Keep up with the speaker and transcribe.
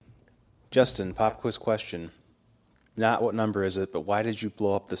Justin, pop quiz question. Not what number is it, but why did you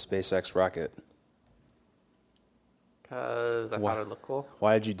blow up the SpaceX rocket? Because I thought it looked cool.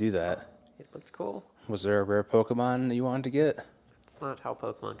 Why did you do that? It looked cool. Was there a rare Pokemon that you wanted to get? It's not how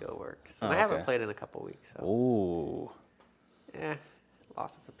Pokemon Go works. And I haven't played in a couple weeks. So. Ooh.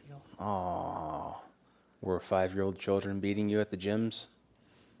 Lost its appeal. Aww. Were 5-year-old children beating you at the gyms?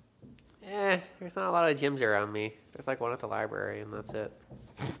 There's not a lot of gyms around me. There's like one at the library, and that's it.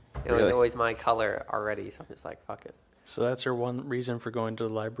 It Really? was always my color already, so I'm just like, fuck it. So that's your one reason for going to the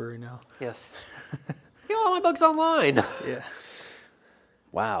library now? Yes. Get all my books online. Yeah.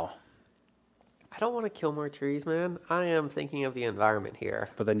 Wow. I don't want to kill more trees, man. I am thinking of the environment here.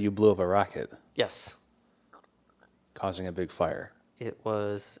 But then you blew up a rocket, Yes. causing a big fire. It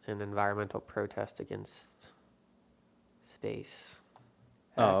was an environmental protest against space.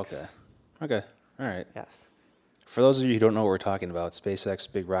 Oh, X. okay. Okay. All right. Yes. For those of you who don't know what we're talking about,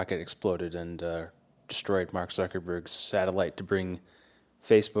 SpaceX big rocket exploded and destroyed Mark Zuckerberg's satellite to bring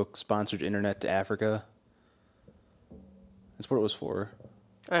Facebook-sponsored internet to Africa. That's what it was for.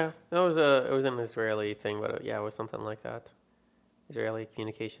 Yeah, it was an Israeli thing, but it was something like that. Israeli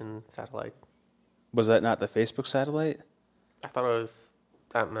communication satellite. Was that not the Facebook satellite? I thought it was.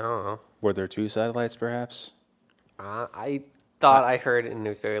 I don't know. Were there 2 satellites, perhaps? I thought I heard an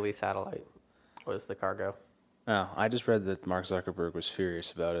Israeli satellite was the cargo. Oh, I just read that Mark Zuckerberg was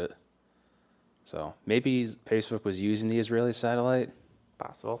furious about it. So maybe Facebook was using the Israeli satellite?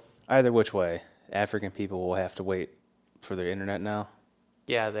 Possible. Either which way, African people will have to wait for their internet now.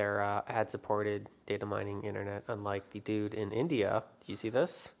 Yeah, they're ad-supported data mining internet, unlike the dude in India. Do you see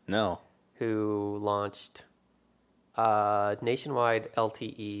this? No. Who launched a nationwide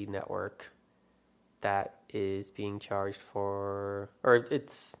LTE network that is being charged for, or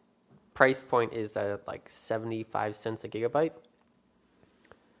its price point is at like 75 cents a gigabyte.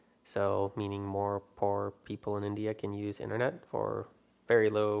 So, meaning more poor people in India can use internet for very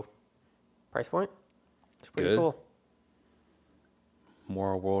low price point. It's pretty Good. cool.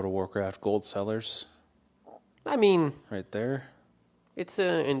 More World of Warcraft gold sellers I mean, right there. it's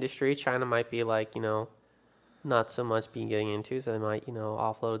an industry China might be like, not so much being getting into, so they might,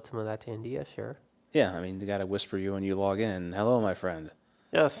 offload some of that to India, sure. Yeah, I mean, they got to whisper you when you log in. Hello, my friend.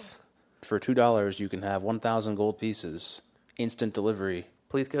 Yes. For $2, you can have 1,000 gold pieces. Instant delivery.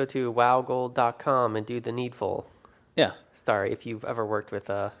 Please go to wowgold.com and do the needful. Yeah. Sorry, if you've ever worked with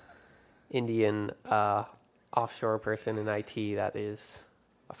a Indian offshore person in IT, that is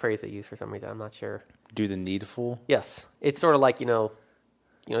a phrase they use for some reason. I'm not sure. Do the needful. Yes. It's sort of like,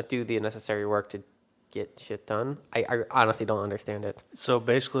 do the necessary work to get shit done. I honestly don't understand it. So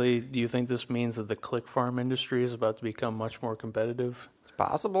basically, do you think this means that the click farm industry is about to become much more competitive? It's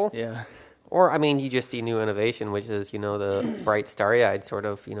possible. Yeah. Or, you just see new innovation, which is, the bright, starry-eyed sort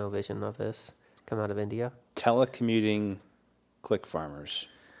of, vision of this come out of India. Telecommuting click farmers.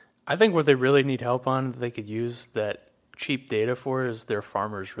 I think what they really need help on that they could use that cheap data for is their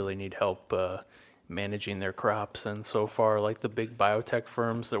farmers really need help managing their crops. And so far, like the big biotech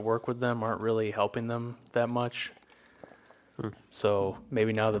firms that work with them aren't really helping them that much. So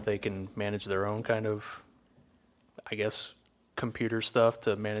maybe now that they can manage their own kind of, I guess, computer stuff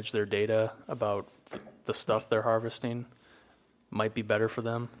to manage their data about the stuff they're harvesting, might be better for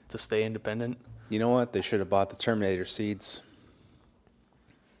them to stay independent. You know what? They should have bought the Terminator seeds.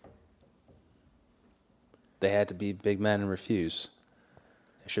 They had to be big men and refuse.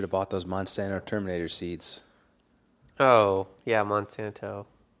 They should have bought those Monsanto Terminator seeds. Oh, yeah, Monsanto.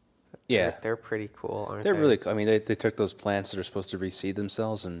 Yeah. They're pretty cool, aren't they? They're really cool. I mean, they took those plants that are supposed to reseed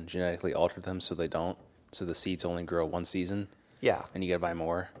themselves and genetically altered them so they don't. So the seeds only grow one season. Yeah. And you got to buy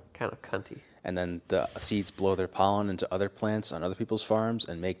more. Kind of cunty. And then the seeds blow their pollen into other plants on other people's farms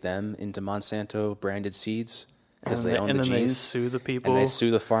and make them into Monsanto branded seeds because they own the and then they genes. sue the people. And they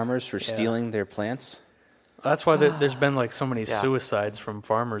sue the farmers for stealing their plants. That's why there's been like so many Yeah. suicides from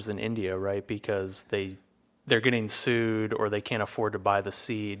farmers in India, right? Because they're getting sued or they can't afford to buy the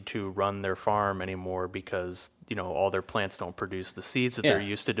seed to run their farm anymore because, all their plants don't produce the seeds that they're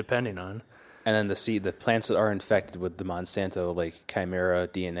used to depending on. And then the plants that are infected with the Monsanto, like Chimera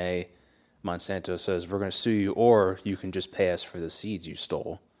DNA, Monsanto says, we're going to sue you, or you can just pay us for the seeds you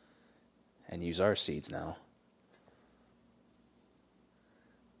stole and use our seeds now.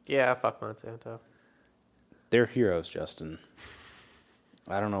 Yeah, fuck Monsanto. They're heroes, Justin.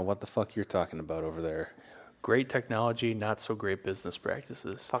 I don't know what the fuck you're talking about over there. Great technology, not so great business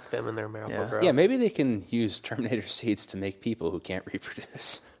practices. Fuck them and their miracle Yeah. grow. Yeah, maybe they can use Terminator seeds to make people who can't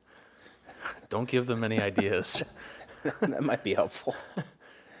reproduce. Don't give them any ideas. That might be helpful.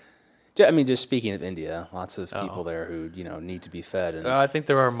 Yeah, I mean, just speaking of India, lots of Oh. people there who need to be fed, and I think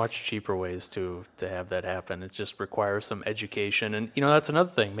there are much cheaper ways to have that happen. It just requires some education, and that's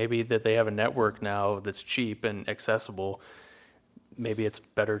another thing. Maybe that they have a network now that's cheap and accessible. Maybe it's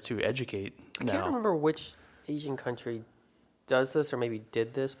better to educate I now. can't remember which Asian country does this or maybe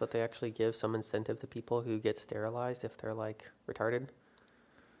did this, but they actually give some incentive to people who get sterilized if they're like retarded.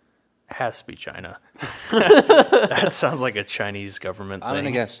 Has to be China. That sounds like a Chinese government I'm thing.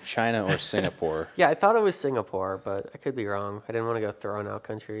 gonna guess China or Singapore. Yeah, I thought it was Singapore, but I could be wrong. I didn't want to go throwing out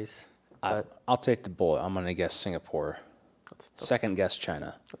countries. But I'll take the bullet. I'm gonna guess Singapore. Second guess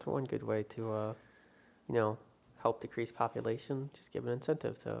China. that's one good way to, help decrease population. Just give an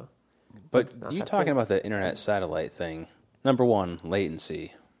incentive to. But Not you have talking kids. about the internet satellite thing? Number one,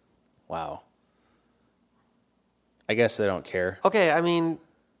 latency. Wow. I guess they don't care. Okay, I mean,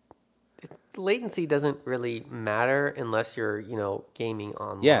 latency doesn't really matter unless you're, gaming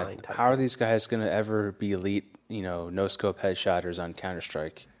online. Yeah. type How are thing. these guys gonna ever be elite? No scope headshotters on Counter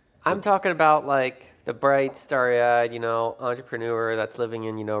Strike. I'm talking about like the bright, starry-eyed, entrepreneur that's living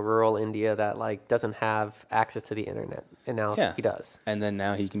in, rural India that like doesn't have access to the internet, and now Yeah. he does. And then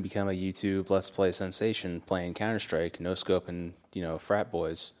now he can become a YouTube Let's Play sensation playing Counter Strike, no scope, and frat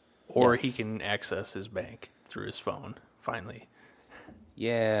boys. Or Yes. he can access his bank through his phone, finally,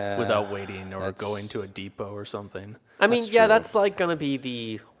 Yeah. without waiting or that's- going to a depot or something. I mean, That's yeah, true. that's like going to be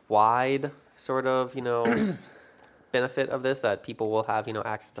the wide sort of, benefit of this, that people will have,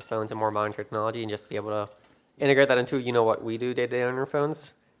 access to phones and more modern technology and just be able to integrate that into, what we do day to day on our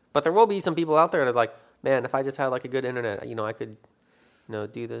phones. But there will be some people out there that are like, man, if I just had like a good internet, I could,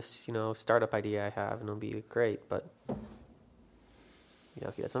 do this, startup idea I have and it'll be great. But,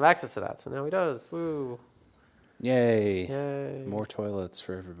 he doesn't have access to that. So now he does. Woo. Yay. Yay. More toilets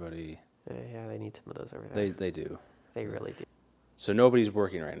for everybody. Yeah, they need some of those over there. They do. They really do. So nobody's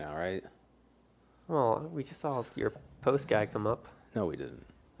working right now, right? Well, we just saw your post guy come up. No, we didn't.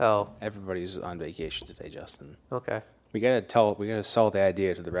 Oh, Everybody's on vacation today, Justin. okay. We gotta sell the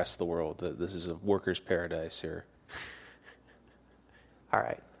idea to the rest of the world that this is a worker's paradise here. All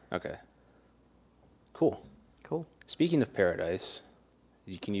right. Okay. Cool. Cool. Speaking of paradise,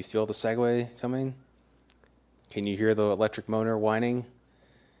 can you feel the segue coming? Can you hear the electric motor whining?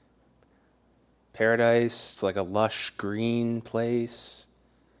 Paradise, it's like a lush green place.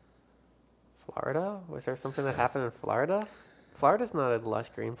 Florida? Was there something that happened in Florida? Florida's not a lush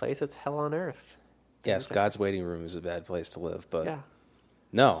green place. It's hell on earth. Yes, God's waiting room is a bad place to live, but Yeah.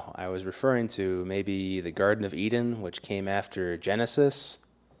 no, I was referring to maybe the Garden of Eden, which came after Genesis.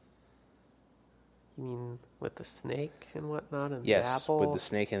 You mean with the snake and whatnot and the Yes, apple? with the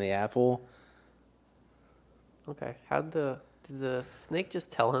snake and the apple. Okay. Did the snake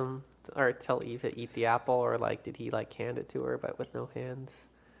just tell him or tell Eve to eat the apple, or like did he like hand it to her but with no hands?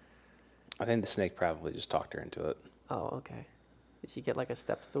 I think the snake probably just talked her into it. Oh, okay. Did she get like a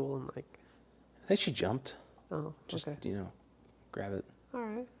step stool and like? I think she jumped. Oh, Just, okay. grab it. All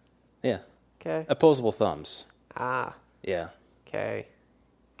right. Yeah. Okay. Opposable thumbs. Ah. Yeah. Okay.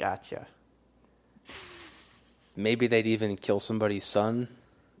 Gotcha. Maybe they'd even kill somebody's son.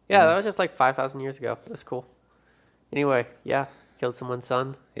 Yeah, that was just like 5,000 years ago. That's cool. Anyway, yeah, killed someone's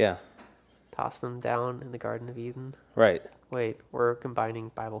son, Yeah. tossed them down in the Garden of Eden. Right. Wait, we're combining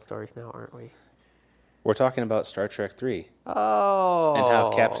Bible stories now, aren't we? We're talking about Star Trek 3 Oh. and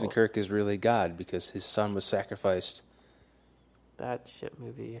how Captain Kirk is really God because his son was sacrificed. That shit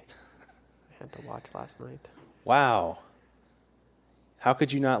movie I had to watch last night. Wow. How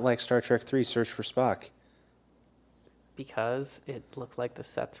could you not like Star Trek 3 Search for Spock? Because it looked like the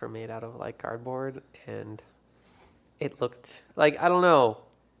sets were made out of like cardboard, and it looked like, I don't know.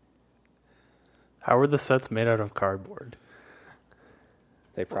 How are the sets made out of cardboard?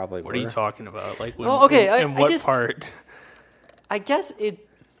 They probably What were. are you talking about? Like, when, Oh, okay, in I what just- part? I guess it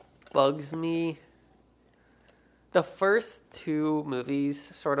bugs me. The first two movies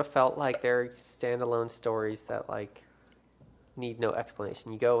sort of felt like they're standalone stories that like need no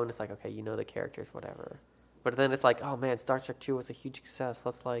explanation. You go and it's like, okay, you know the characters, whatever. But then it's like, oh man, Star Trek 2 was a huge success.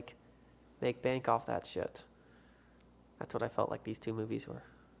 Let's like make bank off that shit. That's what I felt like these two movies were.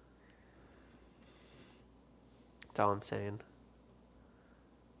 That's all I'm saying.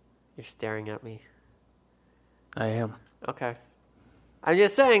 You're staring at me. I am. Okay. I'm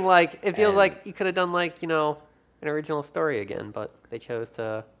just saying, like, it feels And- like you could have done, like, an original story again, but they chose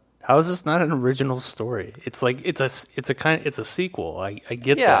to. How is this not an original story? It's like it's a sequel. I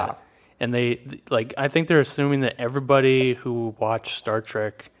get Yeah. that. And they like I think they're assuming that everybody who watched Star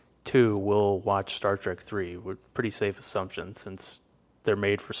Trek 2 will watch Star Trek 3. With pretty safe assumption since they're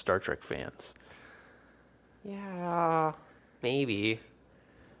made for Star Trek fans. Yeah, maybe.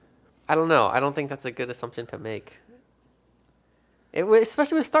 I don't know. I don't think that's a good assumption to make.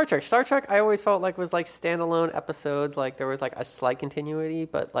 Especially with Star Trek. Star Trek, I always felt like was like standalone episodes. Like there was like a slight continuity,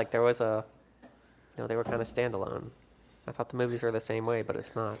 but like there was they were kind of standalone. I thought the movies were the same way, but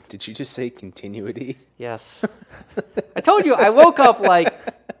it's not. Did you just say continuity? Yes. I told you, I woke up like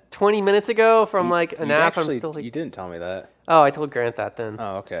 20 minutes ago from like a nap. Actually, I'm still like, you didn't tell me that. oh, I told Grant that then.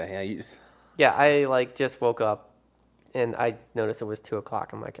 Oh, okay. Yeah. Yeah, I like just woke up and I noticed it was 2:00.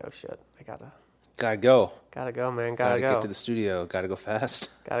 I'm like, oh shit, I gotta go. gotta go, man. Gotta Gotta go. get to the studio. Gotta go fast.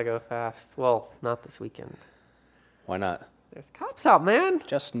 Gotta go fast. Well, not this weekend. Why not? There's cops out, man.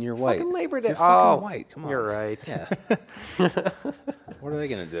 Justin, you're It's white. fucking Labor Day. You're fucking Oh, white. Come on. you're right. Yeah. What are they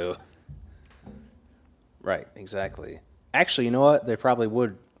gonna do? Right. Exactly. Actually, you know what? They probably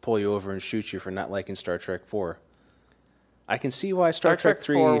would pull you over and shoot you for not liking Star Trek 4. I can see why Star Trek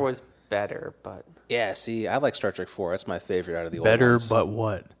 3 4 was better, but Yeah, see, I like Star Trek 4. That's my favorite out of the old Better, ones. but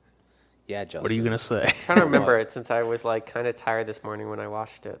what? Yeah, Justin. What are you gonna say? I'm trying to remember it since I was like kind of tired this morning when I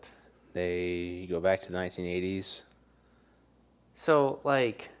watched it. They go back to the 1980s. So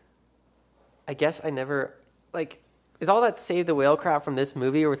like, I guess I never like. Is all that Save the Whale crap from this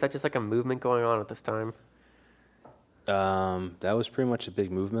movie, or was that just like a movement going on at this time? That was pretty much a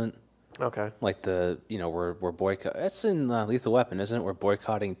big movement. Okay. Like we're boycott. That's in Lethal Weapon, isn't it? We're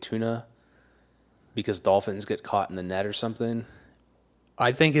boycotting tuna because dolphins get caught in the net or something.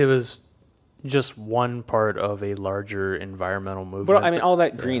 I think it was just one part of a larger environmental movement. But I mean, all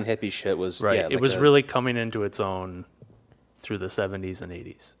that green hippie shit was right. Yeah, it like was really coming into its own through the 70s and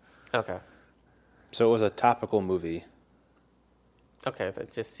 80s. Okay. So it was a topical movie. Okay,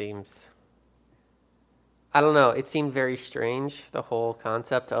 that just seems. I don't know. It seemed very strange, the whole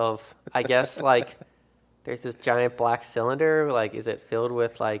concept of, I guess, like, there's this giant black cylinder. Like, is it filled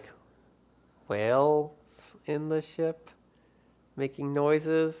with, like, whales in the ship making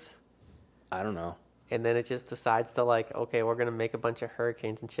noises? I don't know. And then it just decides to, like, okay, we're going to make a bunch of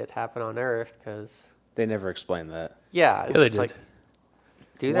hurricanes and shit happen on Earth because. They never explained that. Yeah, it's Yeah, they just did. like.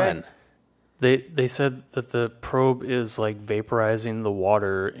 Do When? They said that the probe is like vaporizing the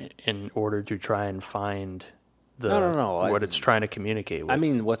water in order to try and find No. what it's trying to communicate with. I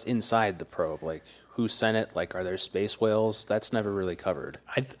mean, what's inside the probe? Like, who sent it? Like, are there space whales? That's never really covered.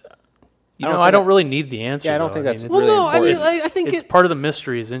 I think don't really need the answer. Yeah, I don't though. think that's it's, really Well, no, I mean, important. I think it's part of the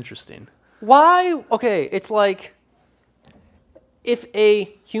mystery is interesting. Why? Okay, it's like if a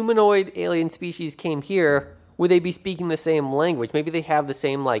humanoid alien species came here, would they be speaking the same language? Maybe they have the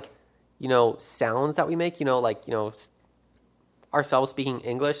same sounds that we make. Ourselves speaking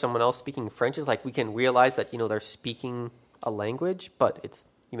English, someone else speaking French is like we can realize that they're speaking a language, but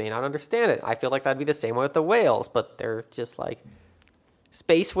you may not understand it. I feel like that'd be the same way with the whales, but they're just like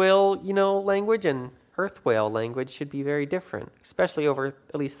space whale, language and Earth whale language should be very different, especially over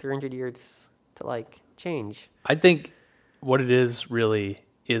at least 300 years to change. I think what it is really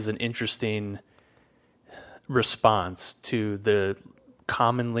is an interesting response to the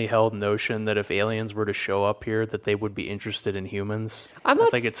commonly held notion that if aliens were to show up here, that they would be interested in humans. I'm not I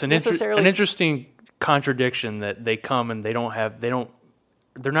think it's an necessarily interesting contradiction that they come and they're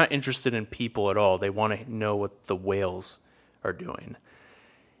not interested in people at all. They want to know what the whales are doing.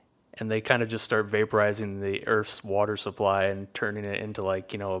 And they kind of just start vaporizing the Earth's water supply and turning it into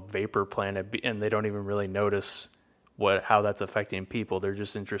a vapor planet, and they don't even really notice how that's affecting people. They're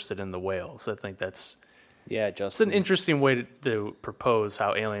just interested in the whales. I think that's Yeah, it's Justin. an interesting way to propose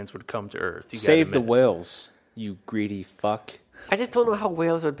how aliens would come to Earth. You gotta Save the admit. whales, you greedy fuck. I just don't know how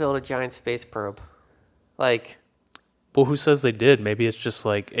whales would build a giant space probe. Well, who says they did? Maybe it's just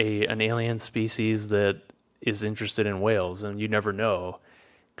like an alien species that is interested in whales, and you never know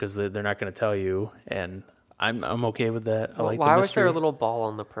because they're not going to tell you. And I'm okay with that. I like why the was there a mystery. little ball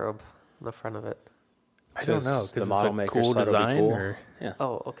on the probe on the front of it? I don't know. The Because model it's a makers cool thought it would be design. cool. Or, Yeah.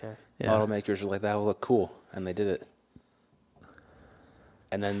 Oh, okay. yeah. Model makers were like, that will look cool. And they did it.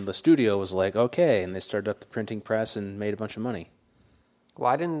 And then the studio was like, okay. And they started up the printing press and made a bunch of money.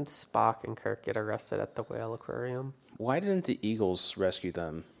 Why didn't Spock and Kirk get arrested at the whale aquarium? Why didn't the Eagles rescue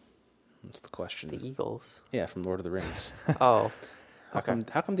them? That's the question. The Eagles. Yeah, from Lord of the Rings. Oh. How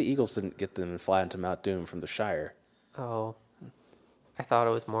come the Eagles didn't get them and fly into Mount Doom from the Shire? Oh. I thought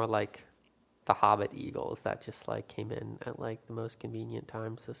it was more like the Hobbit Eagles that just came in at the most convenient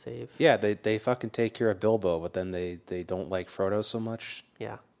times to save. Yeah, they fucking take care of Bilbo, but then they don't like Frodo so much.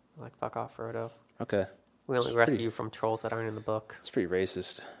 Yeah. Fuck off, Frodo. Okay. We only It's rescue pretty- you from trolls that aren't in the book It's pretty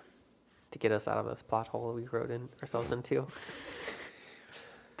racist. to get us out of this plot hole we wrote ourselves into.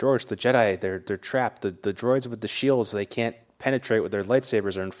 George, the Jedi, they're trapped. The droids with the shields, they can't penetrate with their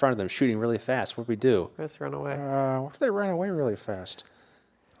lightsabers are in front of them shooting really fast. What do we do? Let's run away. What if they ran away really fast?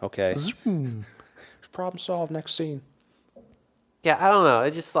 Okay. Problem solved. Next scene. Yeah, I don't know.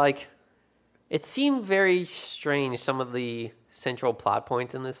 It's just like it seemed very strange. Some of the central plot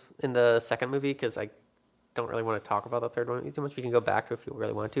points in the second movie, because I don't really want to talk about the third one too much. We can go back to it if you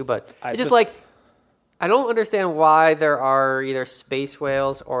really want to, but it's just like I don't understand why there are either space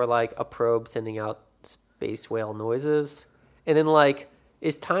whales or like a probe sending out space whale noises, and then like.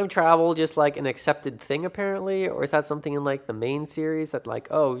 Is time travel just like an accepted thing apparently, or is that something in like the main series that like,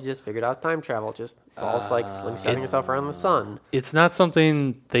 oh, you just figured out time travel, just falls like slingshotting yourself around the sun? It's not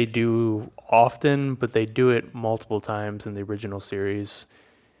something they do often, but they do it multiple times in the original series.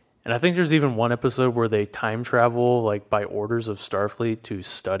 And I think there's even one episode where they time travel like by orders of Starfleet to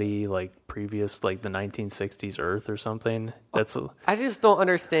study like previous like the 1960s Earth or something. I just don't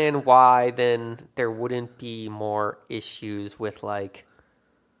understand why then there wouldn't be more issues with like,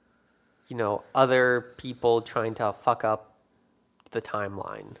 you know, other people trying to fuck up the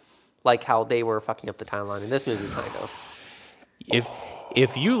timeline, like how they were fucking up the timeline in this movie, kind of.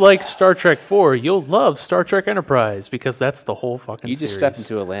 If you like Star Trek 4, you'll love Star Trek Enterprise because that's the whole fucking You just series. stepped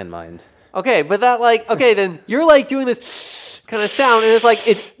into a landmine. Okay, but that like, okay, then you're like doing this kind of sound, and it's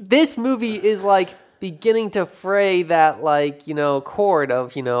like this movie is like beginning to fray that like, you know, chord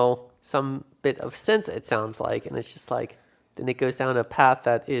of, you know, some bit of sense, it sounds like, and it's just like. Then it goes down a path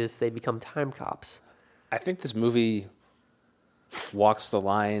that is they become time cops. I think this movie walks the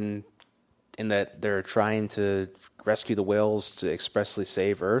line in that they're trying to rescue the whales to expressly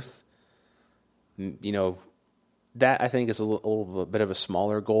save Earth. You know, that I think is a little bit of a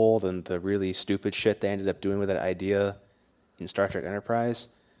smaller goal than the really stupid shit they ended up doing with that idea in Star Trek Enterprise,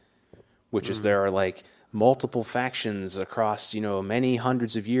 which is there are like multiple factions across, you know, many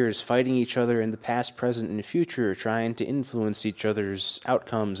hundreds of years fighting each other in the past, present, and future, trying to influence each other's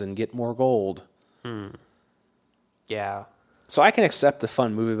outcomes and get more gold. Yeah. So I can accept the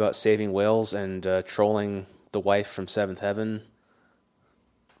fun movie about saving whales and trolling the wife from Seventh Heaven.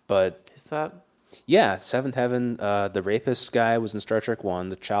 But Is that? yeah, Seventh Heaven, the rapist guy was in Star Trek 1,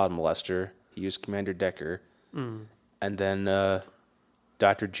 the child molester. He was Commander Decker. And then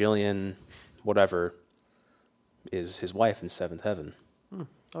Dr. Jillian, whatever, is his wife in Seventh Heaven.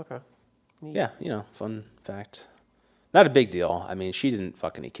 Okay. Neat. Yeah, you know, fun fact. Not a big deal. I mean, she didn't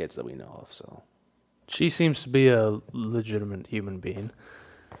fuck any kids that we know of, so. She seems to be a legitimate human being.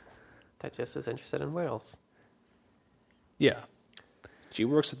 That just is interested in whales. Yeah. She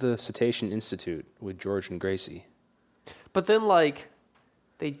works at the Cetacean Institute with George and Gracie. But then, like,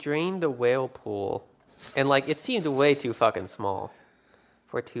 they drained the whale pool, and, like, it seemed way too fucking small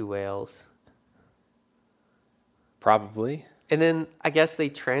for 2 whales. Probably. And then I guess they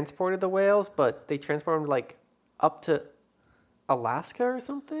transported the whales, but they transported them, like, up to Alaska or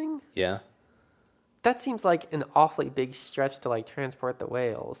something? Yeah. That seems like an awfully big stretch to, like, transport the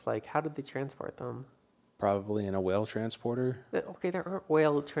whales. Like, how did they transport them? Probably in a whale transporter. Okay, there aren't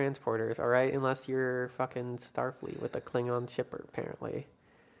whale transporters, all right? Unless you're fucking Starfleet with a Klingon shipper, apparently.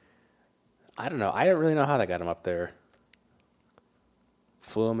 I don't know. I don't really know how they got him up there.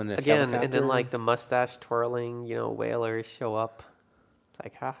 Flew him in a Again, helicopter. and then, like, the mustache twirling, you know, whalers show up. It's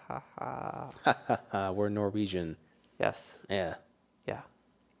like, ha, ha, ha. We're Norwegian. Yes. Yeah. Yeah.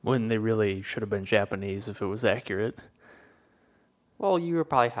 When they really should have been Japanese if it was accurate. Well, you would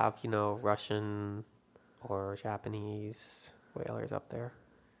probably have, you know, Russian or Japanese whalers up there.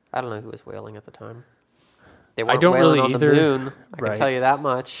 I don't know who was whaling at the time. They weren't don't whaling really on either. the moon. I can Right. tell you that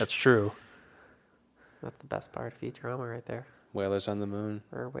much. That's true. That's the best part of Futurama right there. Whalers on the moon.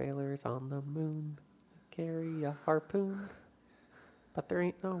 We're whalers on the moon, carry a harpoon. But there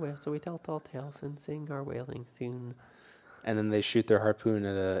ain't no whale, so we tell tall tales and sing our whaling tune. And then they shoot their harpoon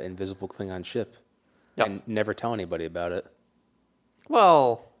at an invisible Klingon ship. Yep. And never tell anybody about it.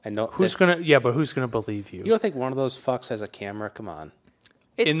 Well, And no, Who's gonna believe you? You don't think one of those fucks has a camera? Come on.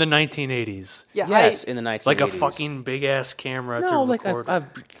 it's, In the 1980s. yeah, Yes, in the 1980s. Like a fucking big ass camera to No, like record. a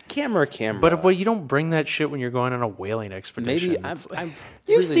camera. But you don't bring that shit when you're going on a whaling expedition. Maybe I'm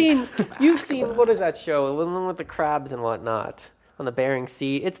You've really- seen what is that show? The one with the crabs and whatnot on the Bering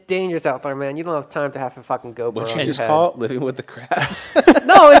Sea. It's dangerous out there, man. You don't have time to have a fucking GoPro. What on you your just head. call it? Living with the crabs?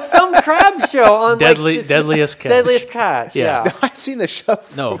 No, it's some crab show on Deadliest Catch. Deadliest Catch. Yeah. Yeah. I've seen the show.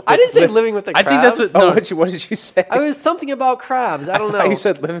 No. I didn't say living with the I crabs. think that's what. Oh, No, what did you say? I was something about crabs. I don't thought know. you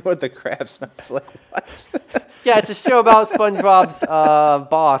said living with the crabs. And I was like, what? Yeah, it's a show about SpongeBob's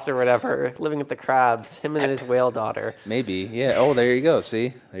boss or whatever, living with the crabs, him and his whale daughter. Maybe, yeah. Oh, there you go.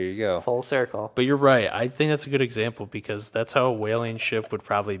 See, there you go. Full circle. But you're right. I think that's a good example because that's how a whaling ship would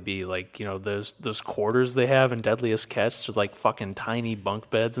probably be. Like, you know, those quarters they have in Deadliest Catch are like fucking tiny bunk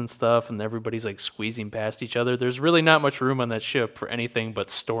beds and stuff, and everybody's like squeezing past each other. There's really not much room on that ship for anything but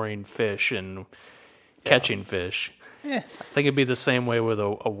storing fish and catching fish. Yeah. I think it'd be the same way with a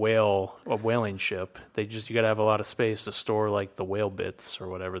whaling ship. You got to have a lot of space to store like the whale bits or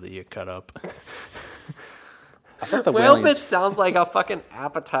whatever that you cut up. I thought the Whale whaling- bits sounds like a fucking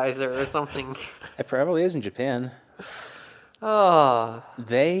appetizer or something. It probably is in Japan. Oh,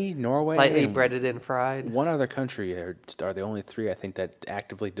 Norway, lightly and breaded and fried. one other country are the only three I think that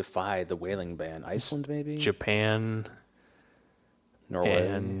actively defy the whaling ban. Iceland, maybe. Japan Norway.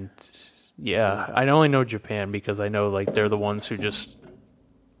 and yeah, I only know Japan because I know like they're the ones who just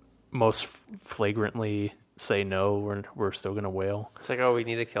most flagrantly say no. We're still gonna whale. It's like, oh, we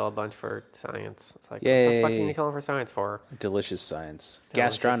need to kill a bunch for science. It's like, what Yay. the fuck do you need to kill them for science for? Delicious science. Yeah,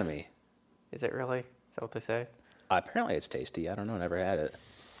 Gastronomy. Is it really? Is that what they say? Apparently it's tasty. I don't know. Never had it.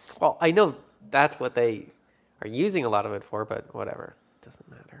 Well, I know that's what they are using a lot of it for, but whatever. It doesn't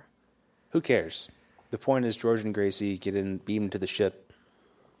matter. Who cares? The point is George and Gracie get beamed to the ship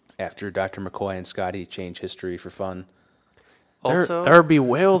after Dr. McCoy and Scotty change history for fun. Also, There'd be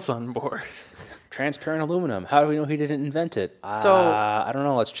whales on board. Transparent aluminum. How do we know he didn't invent it? So- I don't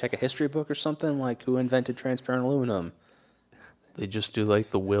know. Let's check a history book or something. Like, who invented transparent aluminum? They just do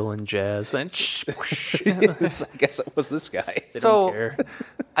like the Will and Jazz and I guess it was this guy. they So- don't care.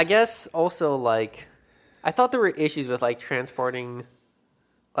 I guess also like, I thought there were issues with like transporting,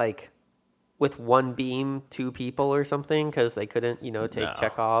 like, with one beam, 2 people or something because they couldn't, take No.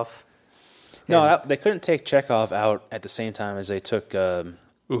 Chekhov. No, they couldn't take Chekhov out at the same time as they took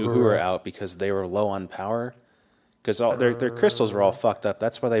Uhura out because they were low on power. Because their crystals were all fucked up.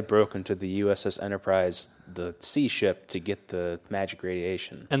 That's why they broke into the USS Enterprise, the sea ship, to get the magic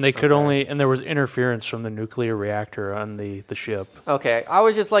radiation. And they could only, and there was interference from the nuclear reactor on the ship. Okay, I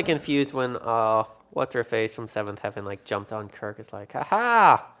was just like confused when what's her face from Seventh Heaven like jumped on Kirk. It's like,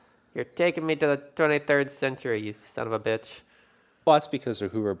 haha, you're taking me to the 23rd century, you son of a bitch. Well, that's because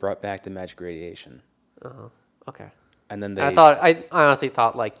Uhura brought back the magic radiation. Okay. And then they... I honestly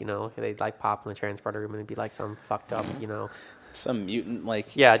thought like, they'd like pop in the transporter room and it'd be like some fucked up, Some mutant,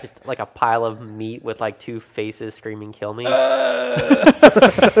 like... Yeah, just like a pile of meat with like 2 faces screaming, kill me.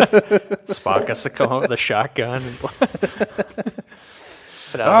 Spock has to come up with a shotgun. And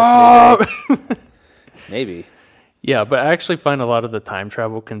But I was misery. Maybe. Yeah, but I actually find a lot of the time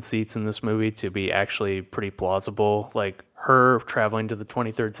travel conceits in this movie to be actually pretty plausible. Like her traveling to the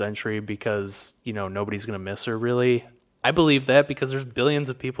 23rd century because, nobody's going to miss her really. I believe that because there's billions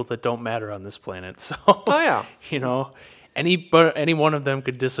of people that don't matter on this planet. So, Oh, yeah. any one of them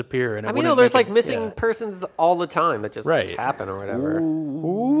could disappear. And I mean, no, there's like missing persons all the time that just Right. happen or whatever.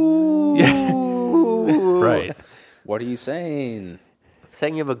 Right. What are you saying?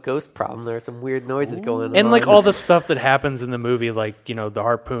 Saying you have a ghost problem, there's some weird noises going on. And like all the stuff that happens in the movie, like, the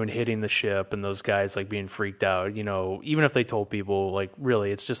harpoon hitting the ship and those guys like being freaked out, even if they told people, like,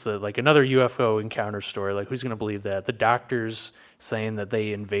 really, it's just like another UFO encounter story. Like, who's going to believe that? The doctors saying that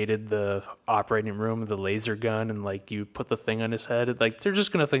they invaded the operating room with the laser gun and like you put the thing on his head. Like, they're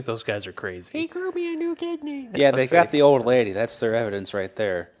just going to think those guys are crazy. He grew me a new kidney. Yeah, they That's got right. the old lady. That's their evidence right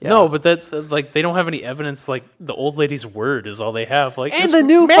there. Yeah. No, but that like they don't have any evidence. Like the old lady's word is all they have. Like And this the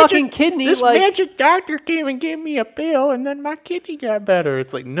new fucking kidney, This like- magic doctor came and gave me a pill, and then my kidney got better.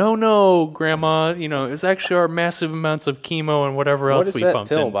 It's like no, Grandma. It was actually our massive amounts of chemo and whatever What else is we that pumped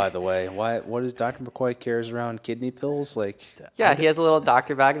pill, in. by the way? What does Dr. McCoy carries around kidney pills? Like, Yeah, he has a little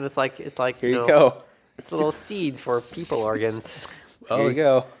doctor bag, and it's like here you go. It's little seeds for people organs. Here you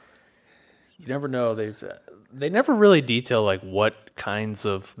go. You never know. They never really detail like what kinds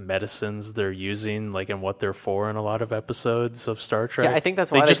of medicines they're using, like and what they're for in a lot of episodes of Star Trek. I think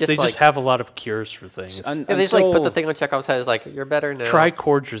that's why they just, they like- just have a lot of cures for things. Yeah, they just like put the thing on Chekhov's head. It's like, you're better now.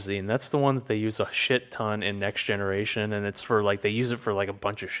 Tricordrazine, that's the one that they use a shit ton in Next Generation, and it's for like they use it for like a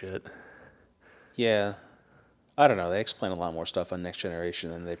bunch of shit. Yeah. I don't know. They explain a lot more stuff on Next Generation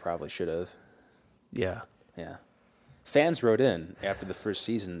than they probably should have. Yeah. Yeah. Fans wrote in after the first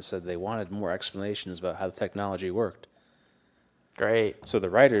season and said they wanted more explanations about how the technology worked. Great. So the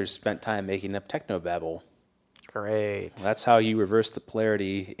writers spent time making up technobabble. Great. That's how you reverse the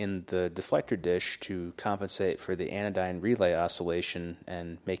polarity in the deflector dish to compensate for the anodyne relay oscillation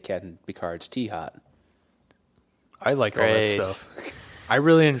and make Captain Picard's tea hot. I like all that Great. stuff. I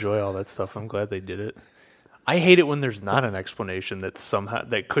really enjoy all that stuff. I'm glad they did it. I hate it when there's not an explanation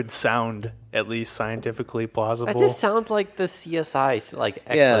that could sound at least scientifically plausible. That just sounds like the CSI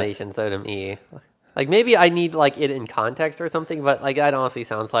explanations though to me. Like maybe I need like it in context or something, but like that honestly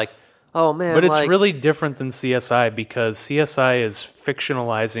sounds like, oh man. But it's really different than CSI because CSI is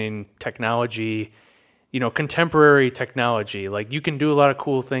fictionalizing technology, contemporary technology. Like you can do a lot of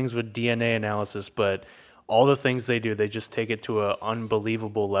cool things with DNA analysis, but all the things they do, they just take it to an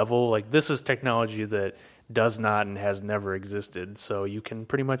unbelievable level. Like this is technology that does not and has never existed, so you can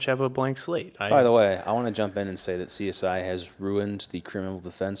pretty much have a blank slate. By the way, I want to jump in and say that CSI has ruined the criminal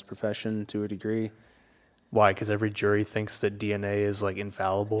defense profession to a degree. Why? Because every jury thinks that DNA is like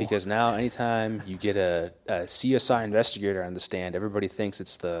infallible? Because now anytime you get a CSI investigator on the stand, everybody thinks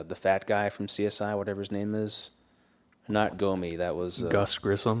it's the fat guy from CSI, whatever his name is. Not Gomi, that was... Gus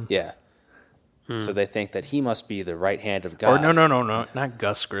Grissom? Yeah. So they think that he must be the right hand of God. Or no, not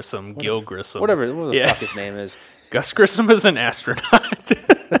Gus Grissom, Gil Grissom. Whatever the fuck his name is. Gus Grissom is an astronaut.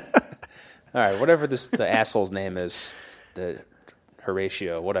 All right, whatever the asshole's name is, the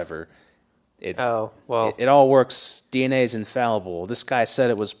Horatio, whatever. It all works. DNA is infallible. This guy said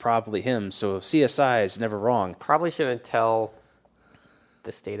it was probably him, so CSI is never wrong. Probably shouldn't tell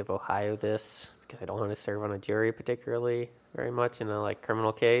the state of Ohio this because I don't want to serve on a jury particularly very much in a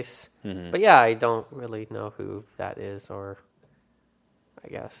criminal case. Mm-hmm. But yeah, I don't really know who that is, or I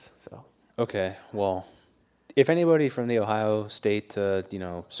guess so. Okay, well, if anybody from the Ohio State,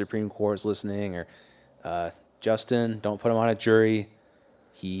 Supreme Court is listening, or Justin, don't put him on a jury.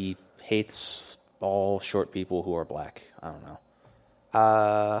 He hates all short people who are black. I don't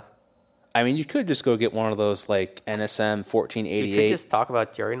know. I mean, you could just go get one of those NSM 1488. You could just talk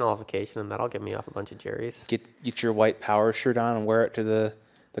about jury nullification, and that'll get me off a bunch of juries. Get your white power shirt on and wear it to the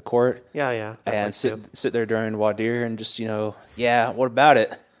court. Yeah. And sit there during voir dire and just what about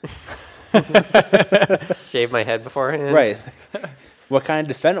it? Shave my head beforehand. Right. What kind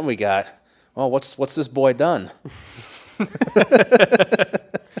of defendant we got? Well, what's this boy done?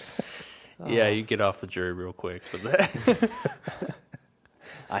 Yeah, you get off the jury real quick for that.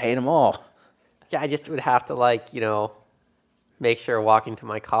 I hate them all. Yeah, I just would have to make sure walking to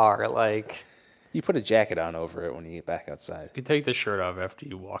my car You put a jacket on over it when you get back outside. You can take the shirt off after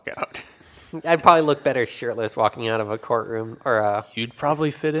you walk out. I'd probably look better shirtless walking out of a courtroom or a You'd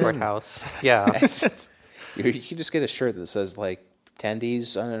probably fit in. Courthouse. Yeah. You could just get a shirt that says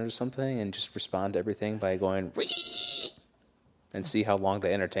Tendies on it or something and just respond to everything by going Wee! And see how long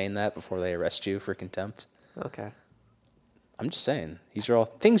they entertain that before they arrest you for contempt. Okay. I'm just saying. These are all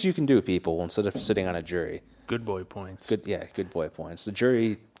things you can do, people, instead of sitting on a jury. Good boy points. Good boy points. The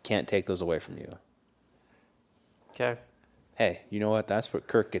jury can't take those away from you. Okay. Hey, you know what? That's what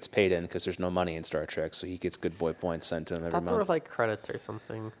Kirk gets paid in because there's no money in Star Trek, so he gets good boy points sent to him every month. I thought there were credits or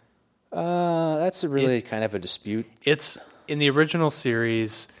something. That's kind of a dispute. It's in the original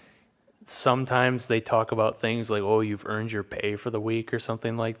series. Sometimes they talk about things like, oh, you've earned your pay for the week or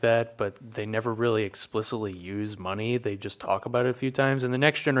something like that, but they never really explicitly use money. They just talk about it a few times. In the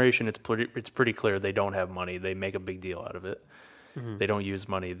Next Generation, it's pretty clear they don't have money. They make a big deal out of it. Mm-hmm. They don't use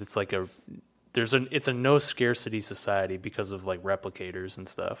money. It's it's a no scarcity society because of replicators and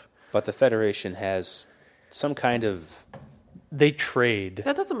stuff. But the Federation has some kind of... They trade.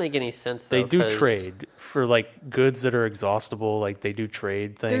 That doesn't make any sense, though. They do trade for goods that are exhaustible. They do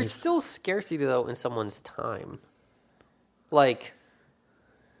trade things. There's still scarcity, though, in someone's time. A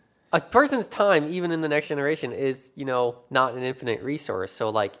person's time, even in the Next Generation, is not an infinite resource.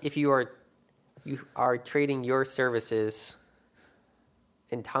 So if you are trading your services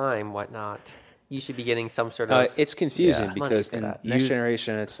in time, whatnot, you should be getting some sort of. It's confusing because in Next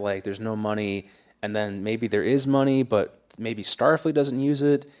Generation, it's there's no money, and then maybe there is money, but maybe Starfleet doesn't use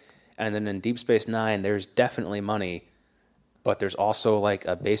it, and then in Deep Space Nine, there's definitely money, but there's also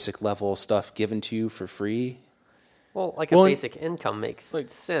a basic level stuff given to you for free. Well, a basic income makes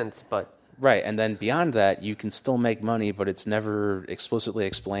sense, but right, and then beyond that, you can still make money, but it's never explicitly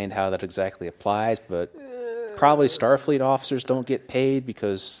explained how that exactly applies. But probably Starfleet officers don't get paid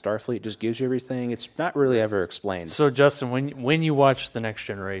because Starfleet just gives you everything. It's not really ever explained. So, Justin, when you watch The Next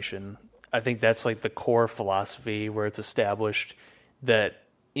Generation, I think that's the core philosophy where it's established that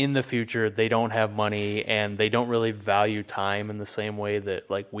in the future they don't have money and they don't really value time in the same way that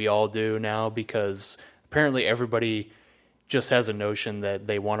we all do now, because apparently everybody just has a notion that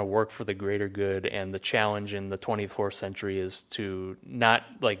they want to work for the greater good, and the challenge in the 24th century is to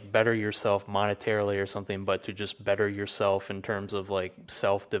not better yourself monetarily or something, but to just better yourself in terms of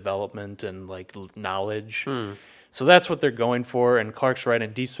self-development and knowledge. So that's what they're going for, and Clark's right.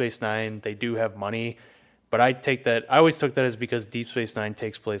 In Deep Space Nine, they do have money, But I always took that as because Deep Space Nine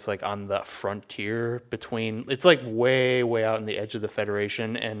takes place like on the frontier between, it's like way, way out in the edge of the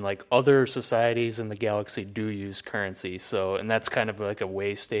Federation, and like other societies in the galaxy do use currency. So, and that's kind of like a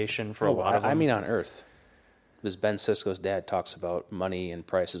way station for a lot of them. I mean on Earth. Because Ben Sisko's dad talks about money and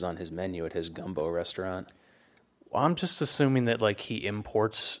prices on his menu at his gumbo restaurant. Well, I'm just assuming that like he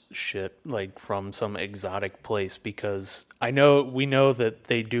imports shit like from some exotic place, because we know that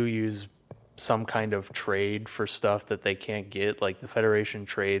they do use some kind of trade for stuff that they can't get. Like the Federation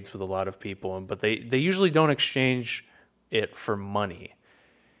trades with a lot of people, but they usually don't exchange it for money.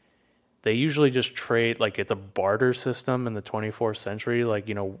 They usually just trade, like it's a barter system in the 24th century. Like,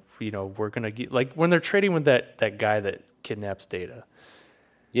 we're going to get, like when they're trading with that guy that kidnaps Data.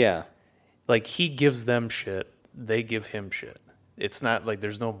 Yeah. Like he gives them shit. They give him shit. It's not like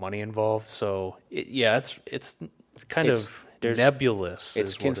there's no money involved. So it's kind of nebulous.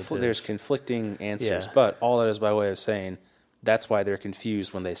 There's conflicting answers, but all that is by way of saying that's why they're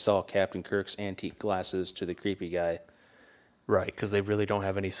confused when they sell Captain Kirk's antique glasses to the creepy guy. Right, because they really don't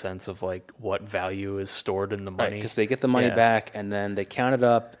have any sense of like what value is stored in the money. Right, because they get the money back and then they count it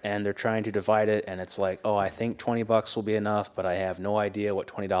up and they're trying to divide it, and it's like, oh, I think $20 will be enough, but I have no idea what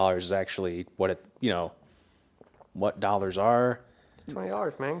 $20 is actually, what dollars are. It's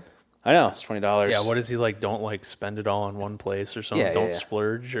 $20, man. I know, it's $20. Yeah, what is he like? Don't like spend it all in one place or something. Don't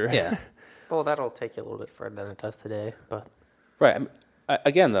splurge or Well, that'll take you a little bit further than it does today, but right.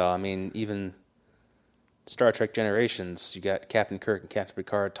 Again, though, I mean, even Star Trek Generations, you got Captain Kirk and Captain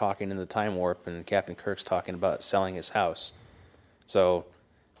Picard talking in the time warp, and Captain Kirk's talking about selling his house. So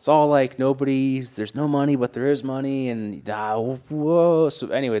it's all like there's no money, but there is money, and whoa. So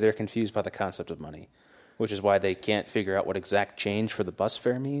anyway, they're confused by the concept of money, which is why they can't figure out what exact change for the bus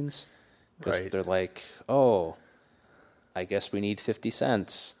fare means. Because they're like, oh, I guess we need 50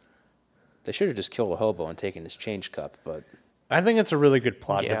 cents. They should have just killed a hobo and taken his change cup, but I think it's a really good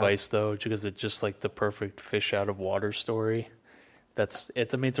plot device, though, because it's just like the perfect fish out of water story.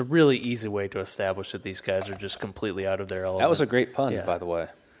 It's a really easy way to establish that these guys are just completely out of their element. That was a great pun, by the way.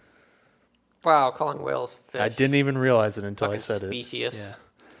 Wow, calling whales fish. I didn't even realize it until I said specious. it. Yeah.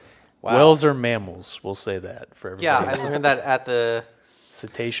 Wow. Whales are mammals. We'll say that for everybody. Yeah, I learned that at the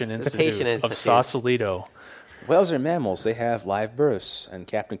Cetacean Institute of Sausalito. Whales are mammals. They have live births, and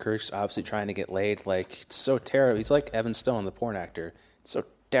Captain Kirk's obviously trying to get laid. Like, it's so terrible. He's like Evan Stone, the porn actor. It's so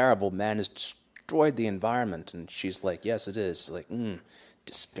terrible. Man has destroyed the environment. And she's like, yes, it is. She's like,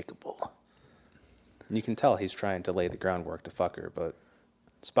 despicable. And you can tell he's trying to lay the groundwork to fuck her, but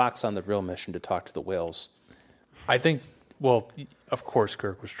Spock's on the real mission to talk to the whales. I think, well, of course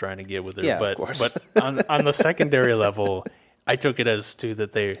Kirk was trying to get with her. Yeah, but, of course. But on the secondary level, I took it as too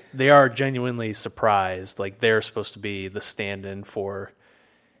that they are genuinely surprised. Like they're supposed to be the stand-in for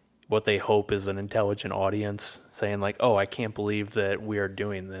what they hope is an intelligent audience, saying like, "Oh, I can't believe that we are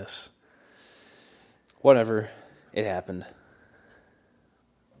doing this." Whatever, it happened.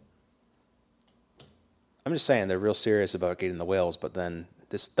 I'm just saying they're real serious about getting the whales, but then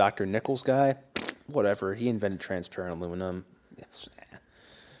this Dr. Nichols guy, whatever, he invented transparent aluminum.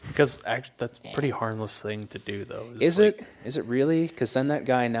 Because that's a pretty harmless thing to do, though. Is it? Is it really? Because then that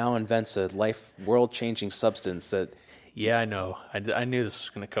guy now invents a world-changing substance that... Yeah, I know. I knew this was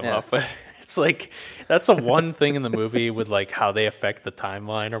going to come up, but it's like, that's the one thing in the movie with like how they affect the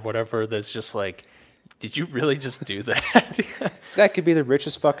timeline or whatever that's just like, did you really just do that? This guy could be the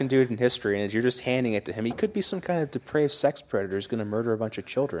richest fucking dude in history, and as you're just handing it to him, he could be some kind of depraved sex predator who's going to murder a bunch of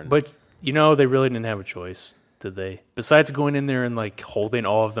children. But, they really didn't have a choice. Did they? Besides going in there and like holding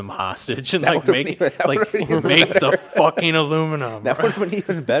all of them hostage and like make the fucking aluminum. That would have been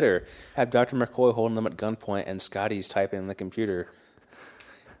even better. Have Dr. McCoy holding them at gunpoint and Scotty's typing in the computer,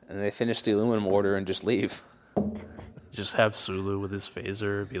 and they finish the aluminum order and just leave. Just have Sulu with his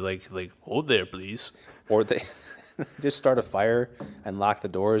phaser be like hold there, please. Or they just start a fire and lock the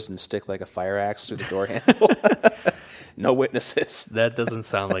doors and stick like a fire axe through the door handle. No witnesses. That doesn't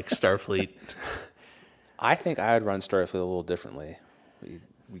sound like Starfleet. I think I would run Starfleet a little differently.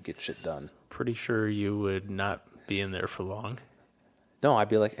 We get shit done. Pretty sure you would not be in there for long. No, I'd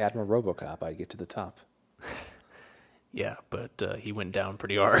be like Admiral RoboCop. I'd get to the top. Yeah, but he went down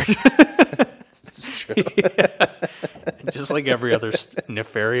pretty hard. It's true. Just like every other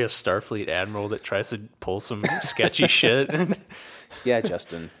nefarious Starfleet admiral that tries to pull some sketchy shit. Yeah,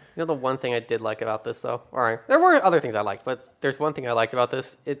 Justin. You know the one thing I did like about this, though? All right, there were other things I liked, but there's one thing I liked about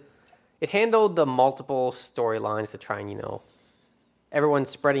this. It handled the multiple storylines to try and, everyone's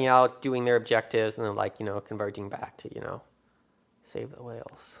spreading out, doing their objectives, and then, converging back to, save the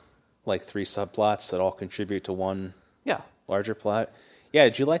whales. Like 3 subplots that all contribute to one larger plot. Yeah,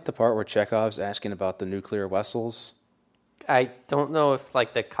 did you like the part where Chekhov's asking about the nuclear vessels? I don't know if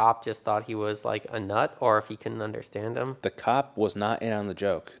like the cop just thought he was like a nut or if he couldn't understand him. The cop was not in on the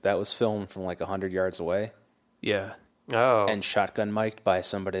joke. That was filmed from like 100 yards away Yeah. Oh. and shotgun mic'd by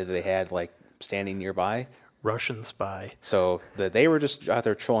somebody that they had like standing nearby. Russian spy. So they were just out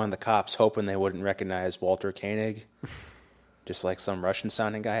there trolling the cops, hoping they wouldn't recognize Walter Koenig. Just like some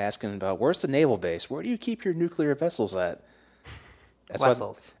Russian-sounding guy asking about, where's the naval base? Where do you keep your nuclear vessels at?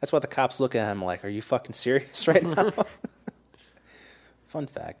 Vessels. That's why the cops look at him like, are you fucking serious right now? Fun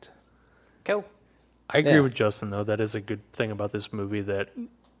fact. Cool. I agree Yeah. with Justin, though. That is a good thing about this movie, that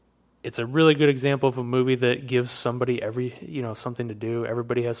it's a really good example of a movie that gives somebody something to do.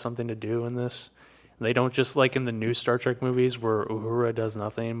 Everybody has something to do in this. They don't just like in the new Star Trek movies where Uhura does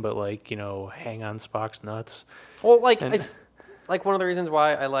nothing but hang on Spock's nuts. Well, And- it's like one of the reasons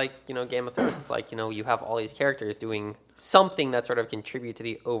why I like, Game of Thrones. It's like, you have all these characters doing something that sort of contribute to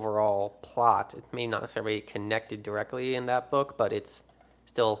the overall plot. It may not necessarily be connected directly in that book, but it's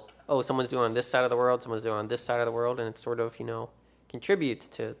still, someone's doing on this side of the world, someone's doing on this side of the world, and it sort of, contributes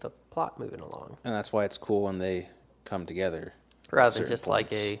to the plot moving along. And that's why it's cool when they come together. Rather at than certain just like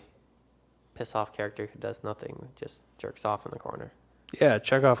points. a piss off character who does nothing, just jerks off in the corner. Yeah,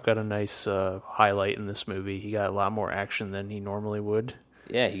 Chekhov got a nice highlight in this movie. He got a lot more action than he normally would,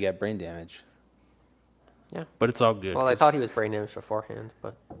 Yeah, he got brain damage. Yeah. but it's all good. Well, I 'cause thought he was brain damaged beforehand,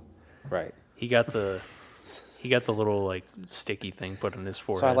 but Right. he got the little like sticky thing put on his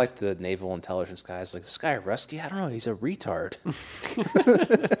forehead. So I like the naval intelligence guys. Like, this guy Rusky, I don't know, he's a retard.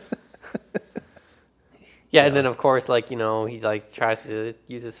 yeah, and then of course, he like tries to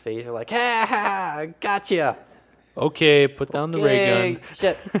use his phaser, like, ha ha, gotcha. Okay, put down the ray gun.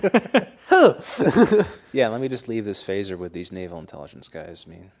 Shit. Yeah, let me just leave this phaser with these naval intelligence guys.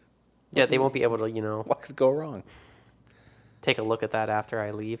 I mean, Yeah, they won't be able to, what could go wrong? take a look at that after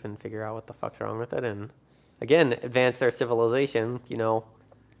I leave and figure out what the fuck's wrong with it, and again, advance their civilization,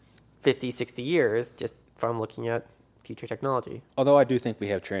 50, 60 years just from looking at future technology. Although I do think we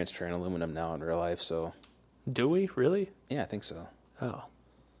have transparent aluminum now in real life, so Do we really? yeah, I think so. Oh,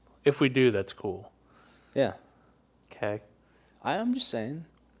 if we do, that's cool. Yeah. Okay. I'm just saying.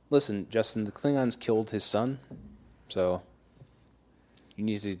 Listen, Justin, the Klingons killed his son, so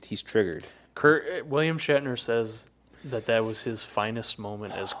he's triggered. William Shatner says that was his finest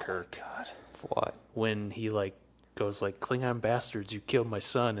moment as Kirk. God. What? When he goes Klingon bastards, you killed my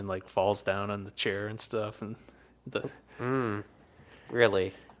son, and falls down on the chair and stuff, and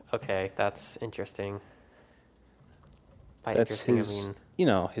Really? Okay, that's interesting. By That's interesting,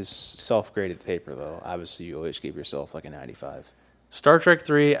 his, his self-graded paper, though. Obviously, you always give yourself like a 95. Star Trek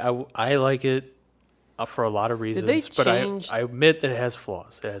 3, I like it for a lot of reasons, they but change- I admit that it has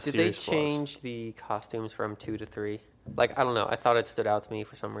flaws. It has Did they serious flaws. change the costumes from 2 to 3? I don't know. I thought it stood out to me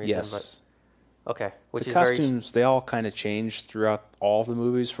for some reason. Yes. But okay, which The is very. costumes, they all kind of changed throughout all the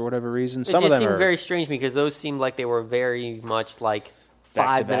movies for whatever reason. It Some of just them seemed are very strange because those seemed like they were very much like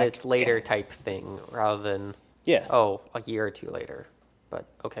Back to 5 back. minutes later type thing rather than yeah. a year or two later. But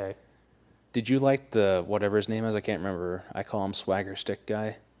okay. Did you like the whatever his name is? I can't remember. I call him Swagger Stick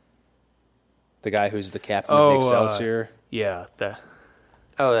guy. The guy who's the captain of the Excelsior. Yeah, that.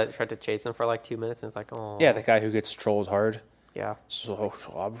 Oh, that tried to chase him for 2 minutes and it's like, oh. Yeah, the guy who gets trolled hard. Yeah. So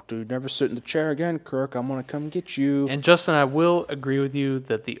you never sit in the chair again, Kirk. I'm gonna come get you. And Justin, I will agree with you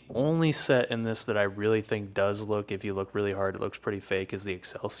that the only set in this that I really think does look, if you look really hard, it looks pretty fake, is the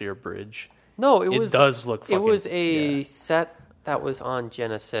Excelsior Bridge. No, It does look fucking... It was a yeah. set that was on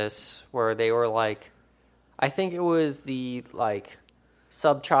Genesis where they were I think it was the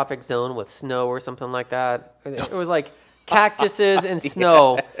subtropic zone with snow or something like that. It was cactuses and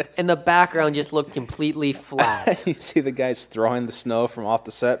snow, and the background just looked completely flat. You see the guys throwing the snow from off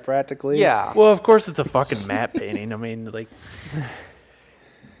the set practically. Yeah. Well, of course it's a fucking matte painting. I mean,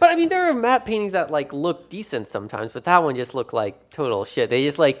 But I mean, there are matte paintings that look decent sometimes, but that one just looked like total shit. They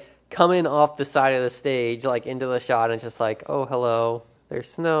just come in off the side of the stage, into the shot, and just oh, hello,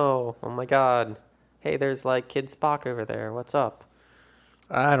 there's snow. Oh my god. Hey, there's Kid Spock over there. What's up?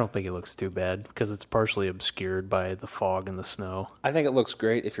 I don't think it looks too bad because it's partially obscured by the fog and the snow. I think it looks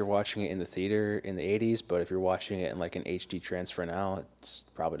great if you're watching it in the theater in the 80s, but if you're watching it in an HD transfer now, it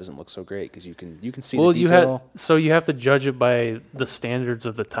probably doesn't look so great because you can see the detail. You have to judge it by the standards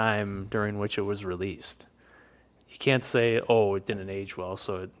of the time during which it was released. You can't say, oh, it didn't age well,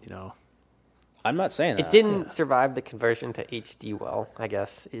 so I'm not saying that. It didn't survive the conversion to HD well, I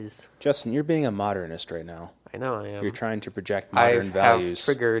guess, is... Justin, you're being a modernist right now. I know I am. You're trying to project I modern values. have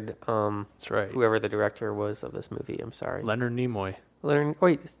triggered That's right. whoever the director was of this movie. I'm sorry. Leonard Nimoy. Leonard,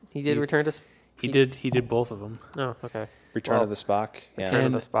 wait, he did Return to... He did both of them. Oh, okay. Return of the Spock. Yeah. Return of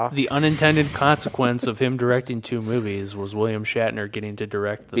And the Spock. the unintended consequence of him directing 2 movies was William Shatner getting to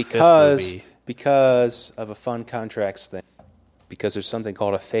direct the 5th movie. Because of a fun contracts thing. Because there's something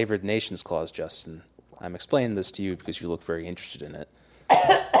called a favored nations clause, Justin. I'm explaining this to you because you look very interested in it.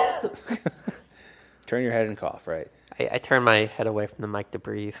 Turn your head and cough, right? I turn my head away from the mic to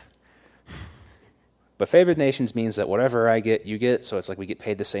breathe. But favored nations means that whatever I get, you get. So it's like we get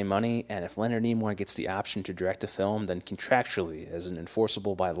paid the same money. And if Leonard Nimoy gets the option to direct a film, then contractually, as an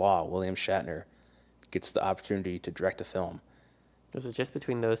enforceable by law, William Shatner gets the opportunity to direct a film. Was it just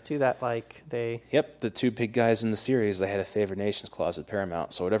between those two that they? Yep, the 2 big guys in the series, they had a favored nations clause at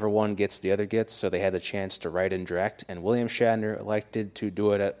Paramount. So whatever one gets, the other gets. So they had the chance to write and direct. And William Shatner elected to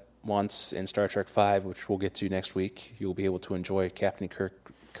do it at once in Star Trek V, which we'll get to next week. You'll be able to enjoy Captain Kirk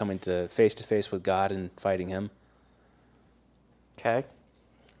coming to face with God and fighting him. Okay.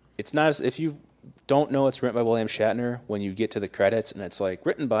 It's not as if you don't know it's written by William Shatner when you get to the credits and it's like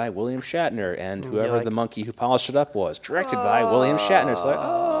written by William Shatner and whoever the monkey who polished it up was, directed by William Shatner. It's like,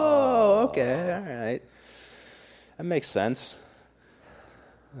 oh, okay, all right. That makes sense.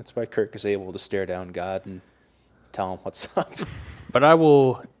 That's why Kirk is able to stare down God and tell him what's up. But I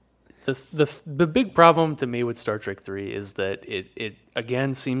will. The big problem to me with Star Trek 3 is that it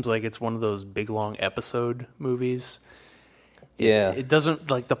again seems like it's one of those big long episode movies. Yeah. It doesn't,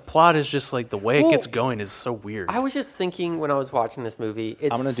 like, the plot is just like the way it gets going is so weird. I was just thinking when I was watching this movie. I'm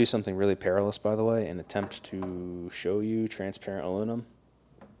going to do something really perilous, by the way, and attempt to show you transparent aluminum.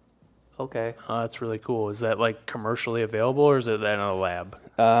 Okay. That's really cool. Is that like commercially available, or is it that in a lab?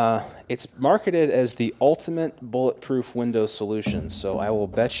 It's marketed as the ultimate bulletproof window solution. So I will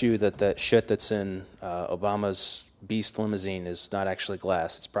bet you that shit that's in Obama's Beast limousine is not actually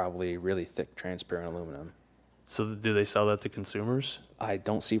glass. It's probably really thick, transparent aluminum. So do they sell that to consumers? I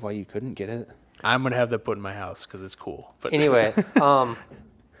don't see why you couldn't get it. I'm gonna have that put in my house because it's cool. But Anyway,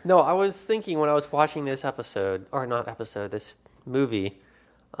 no, I was thinking when I was watching this this movie,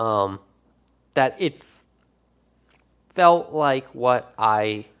 that it felt like what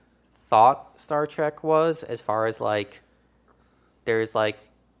I thought Star Trek was, as far as there's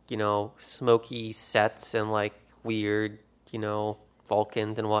smoky sets and weird,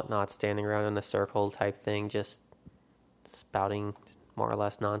 Vulcans and whatnot standing around in a circle type thing, just spouting more or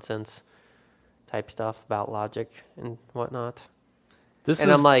less nonsense type stuff about logic and whatnot.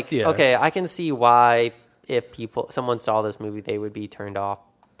 I'm like, okay, I can see why if someone saw this movie, they would be turned off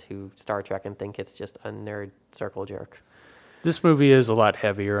to Star Trek and think it's just a nerd circle jerk. This movie is a lot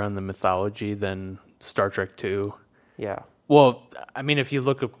heavier on the mythology than Star Trek 2. Yeah. Well, I mean, if you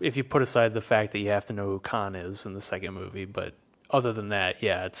put aside the fact that you have to know who Khan is in the second movie, but other than that,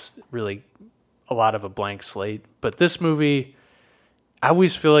 yeah, it's really a lot of a blank slate. But this movie, I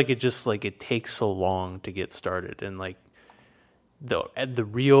always feel like it takes so long to get started, and the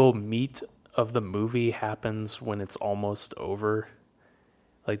real meat of the movie happens when it's almost over.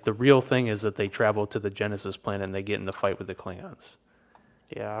 Like, the real thing is that they travel to the Genesis planet and they get in the fight with the Klingons.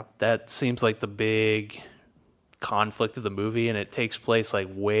 Yeah. That seems like the big conflict of the movie, and it takes place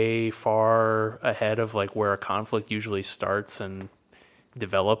way far ahead of where a conflict usually starts and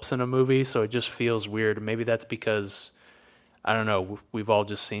develops in a movie. So it just feels weird. Maybe that's because, I don't know, we've all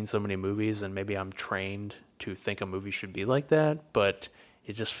just seen so many movies, and maybe I'm trained to think a movie should be like that, but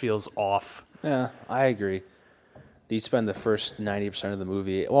it just feels off. Yeah, I agree. You spend the first 90% of the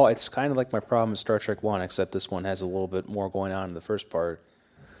movie. Well, it's kind of like my problem with Star Trek 1, except this one has a little bit more going on in the first part.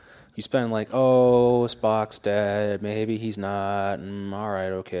 You spend Spock's dead, maybe he's not, all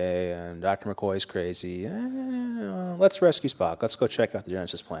right, okay, and Dr. McCoy's crazy. Let's rescue Spock. Let's go check out the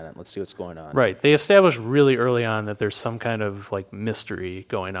Genesis planet. Let's see what's going on. Right. They established really early on that there's some kind of mystery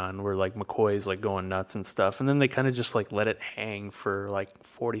going on where McCoy's going nuts and stuff, and then they kind of just let it hang for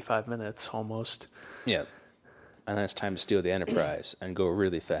 45 minutes almost. Yeah. And then it's time to steal the Enterprise and go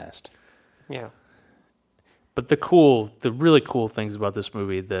really fast. Yeah. But the really cool things about this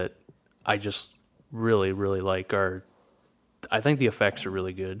movie that I just really, really like are, I think the effects are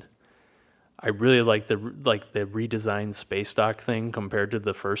really good. I really like the redesigned space dock thing compared to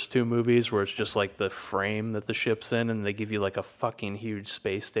the first 2 movies, where it's just the frame that the ship's in, and they give you a fucking huge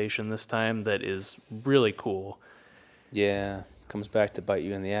space station this time that is really cool. Yeah, comes back to bite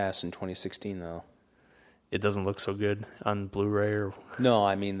you in the ass in 2016 though. It doesn't look so good on Blu-ray or... No,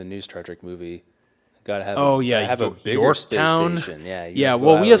 I mean the new Star Trek movie. Gotta have have a bigger Yorktown space station. Yeah.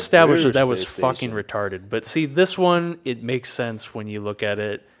 Well, we established that was fucking retarded. But see, this one, it makes sense when you look at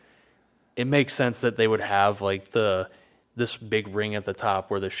it. It makes sense that they would have the this big ring at the top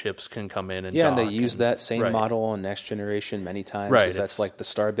where the ships can come in and Yeah, and dock they use that same right. model on Next Generation many times. Right, 'Cause that's it's- like the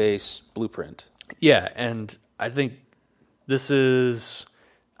Starbase blueprint. Yeah, and I think this is.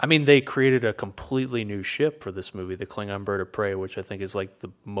 I mean, they created a completely new ship for this movie, the Klingon Bird of Prey, which I think is like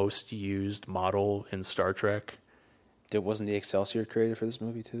the most used model in Star Trek. Wasn't the Excelsior created for this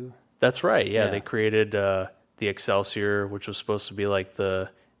movie too? That's right. Yeah, Yeah. they created the Excelsior, which was supposed to be like the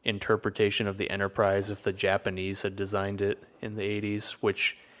interpretation of the Enterprise if the Japanese had designed it in the 80s,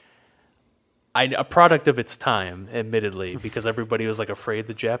 which a product of its time, admittedly, because everybody was like afraid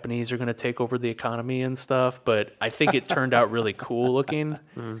the Japanese are going to take over the economy and stuff. But I think it turned out really cool looking.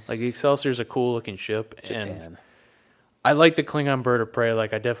 Like the Excelsior is a cool looking ship, and Japan. I like the Klingon Bird of Prey.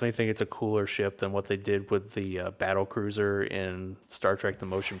 Like I definitely think it's a cooler ship than what they did with the battle cruiser in Star Trek: The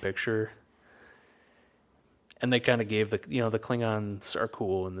Motion Picture. And they kind of gave the Klingons are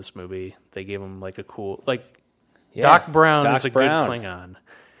cool in this movie. They gave them like a cool Yeah, Doc Brown Doc is a Brown. good Klingon.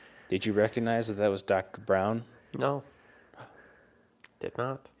 Did you recognize that was Dr. Brown? No. Did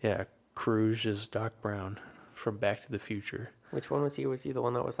not. Yeah, Cruz is Doc Brown from Back to the Future. Which one was he? Was he the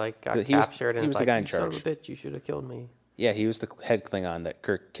one that was like got He was- captured and he was was the like, guy in "You son of charge." a bitch, you should have killed me. Yeah, he was the head Klingon that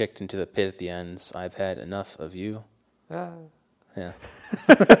Kirk kicked into the pit at the end. I've had enough of you. Ah. Yeah.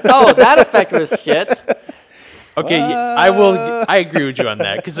 Oh, that effect was shit. Okay, yeah, I agree with you on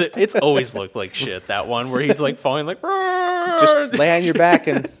that because it's always looked like shit. That one where he's like falling like. Just lay on your back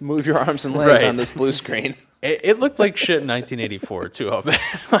and move your arms and legs Right. on this blue screen. It looked like shit in 1984 too. I'll bet.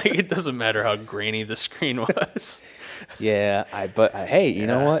 Like it doesn't matter how grainy the screen was. Yeah, but hey, you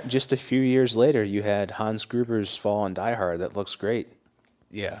know what? Just a few years later, you had Hans Gruber's Fall on Die Hard that looks great.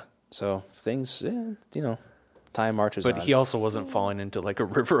 Yeah, So things, time marches but on. he also wasn't falling into like a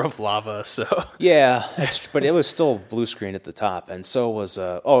river of lava. So Yeah, but it was still blue screen at the top, and so was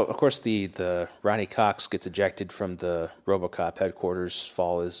of course the Ronnie Cox gets ejected from the RoboCop headquarters.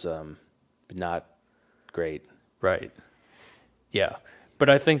 Fall is not great. right, yeah. But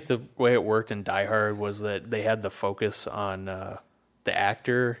I think the way it worked in Die Hard was that they had the focus on the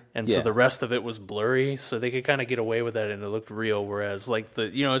actor, and so Yeah. the rest of it was blurry, so they could kind of get away with that, and it looked real. Whereas like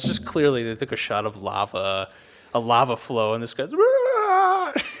it's just clearly they took a shot of lava. A lava flow, and this guy's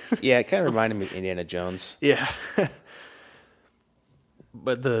Yeah, it kind of reminded me of Indiana Jones. yeah.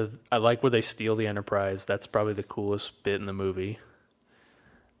 But I like where they steal the Enterprise. That's probably the coolest bit in the movie.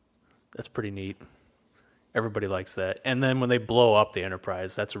 That's pretty neat. Everybody likes that. And then when they blow up the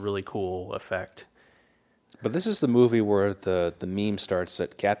Enterprise, that's a really cool effect. But this is the movie where the meme starts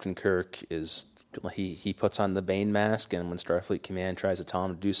that Captain Kirk is he puts on the Bane mask, and when Starfleet Command tries to tell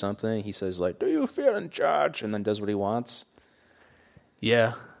him to do something, he says like, "Do you feel in charge?" and then does what he wants.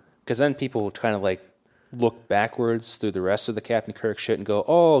 Yeah. Because then people kind of like look backwards through the rest of the Captain Kirk shit and go,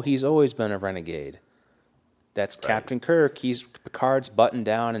 "Oh, he's always been a renegade." That's Captain Kirk. Picard's buttoned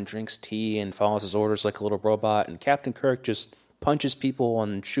down and drinks tea and follows his orders like a little robot, and Captain Kirk just punches people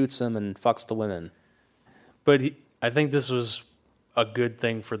and shoots them and fucks the women. But I think this was a good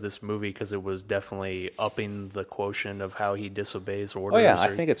thing for this movie because it was definitely upping the quotient of how he disobeys orders. Oh, yeah, I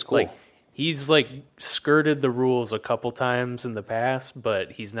think it's cool. Like, he's like skirted the rules a couple times in the past,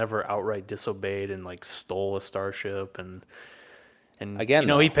 but he's never outright disobeyed and like stole a starship and Again, he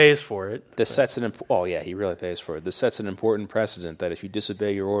though, pays for it. This sets an he really pays for it. This sets an important precedent that if you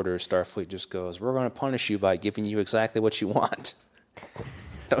disobey your orders, Starfleet just goes, "We're going to punish you by giving you exactly what you want.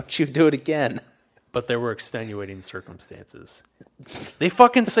 Don't you do it again." But there were extenuating circumstances. They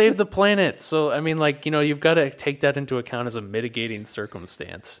fucking saved the planet. So, I mean, like, you've got to take that into account as a mitigating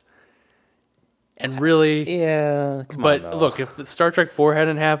circumstance. And really, Yeah, come but on, though. look, if the Star Trek 4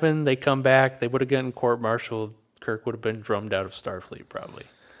 hadn't happened, they come back, they would have gotten court-martialed. Kirk would have been drummed out of Starfleet, probably.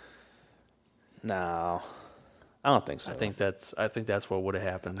 No, I don't think so. I think that's what would have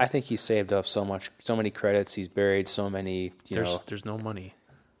happened. I think he saved up so many credits. He's buried so many, There's no money.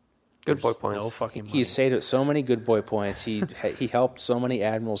 Good boy There's points. No fucking money. He's saved up so many good boy points. He helped so many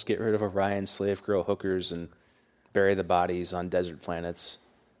admirals get rid of Orion slave girl hookers and bury the bodies on desert planets.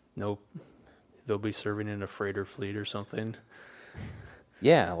 Nope. They'll be serving in a freighter fleet or something.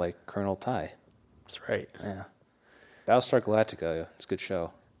 Yeah, like Colonel Ty. That's right. Yeah. Battlestar Galactica. It's a good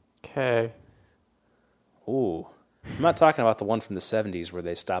show. Okay. Ooh. I'm not talking about the one from the 70s where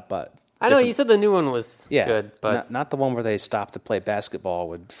they stopped by. I know you said the new one was Yeah, good, but not the one where they stopped to play basketball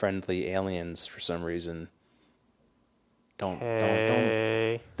with friendly aliens for some reason. Don't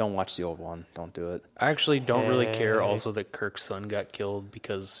watch the old one. Don't do it. I actually don't really care Hey. also that Kirk's son got killed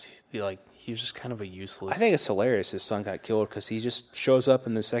because he was just kind of a useless. I think it's hilarious his son got killed because he just shows up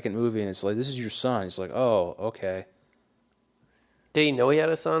in the second movie and it's like, "This is your son." He's like, "Oh, okay." did he know he had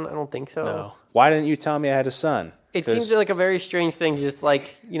a son? I don't think so. No. Why didn't you tell me I had a son? It seems like a very strange thing. Just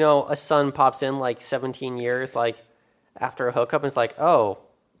like, a son pops in like 17 years, like after a hookup, and it's like, oh,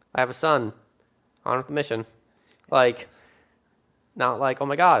 I have a son on with the mission. Like, not like, oh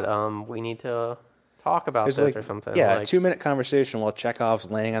my God, we need to talk about this or something. Yeah, like, a 2-minute conversation while Chekhov's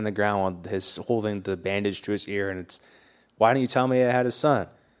laying on the ground while he's holding the bandage to his ear, and it's, why didn't you tell me I had a son?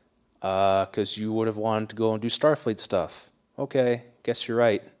 Because you would have wanted to go and do Starfleet stuff. Okay, guess you're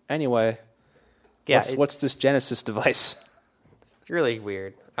right. Anyway, yeah, what's this Genesis device? It's really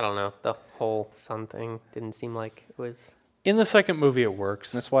weird. I don't know. The whole son thing didn't seem like it was... In the second movie, it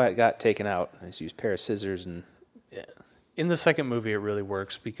works. That's why it got taken out. I just used a pair of scissors and... Yeah. In the second movie, it really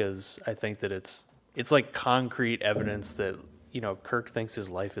works because I think that it's like concrete evidence that, Kirk thinks his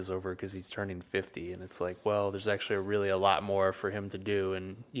life is over because he's turning 50. And it's like, well, there's actually really a lot more for him to do.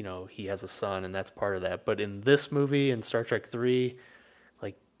 And, he has a son, and that's part of that. But in this movie, in Star Trek 3,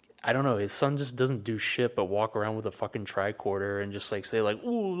 like, I don't know, his son just doesn't do shit but walk around with a fucking tricorder and just, like, say, like,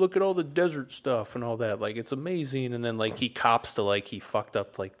 ooh, look at all the desert stuff and all that. Like, it's amazing. And then, like, he cops to, like, he fucked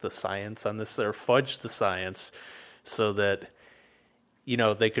up, like, the science on this, or fudged the science so that...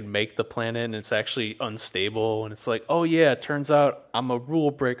 they could make the planet and it's actually unstable. And it's like, oh, yeah, it turns out I'm a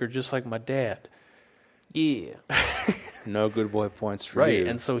rule breaker just like my dad. Yeah. No good boy points for Right, you.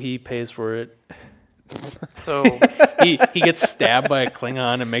 and so he pays for it. So He gets stabbed by a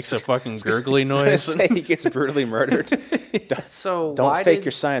Klingon and makes a fucking gurgly noise. Say he gets brutally murdered. So Don't why fake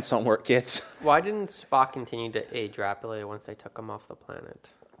your science don't work, kids. Why didn't Spock continue to age rapidly once they took him off the planet?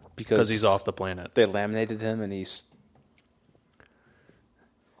 Because he's off the planet. They laminated him, and he's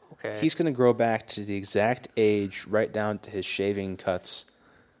going to grow back to the exact age, right down to his shaving cuts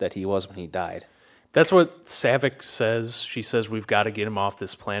that he was when he died. That's what Savick says. She says we've got to get him off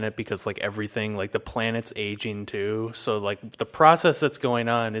this planet because, like, everything, like, the planet's aging too. So, like, the process that's going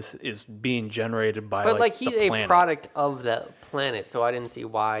on is being generated by, But, like, he's the a planet. product of the planet, so I didn't see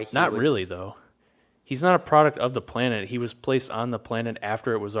why he Not would... really, though. He's not a product of the planet. He was placed on the planet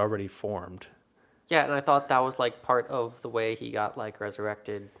after it was already formed. Yeah, and I thought that was, like, part of the way he got, like,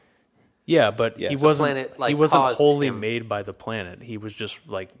 resurrected. Yeah, but Yes. he The wasn't. planet, like, he wasn't caused wholly him. made by the planet. He was just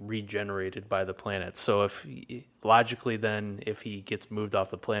like regenerated by the planet. So if logically, then if he gets moved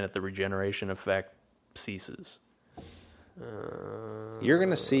off the planet, the regeneration effect ceases. You're going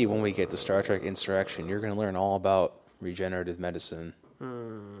to see when we get to Star Trek Insurrection, you're going to learn all about regenerative medicine.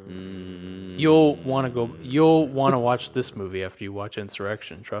 You'll want to go. You'll want to watch this movie after you watch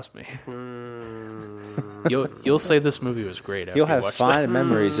Insurrection. Trust me. You'll say this movie was great. After You'll you have watch fond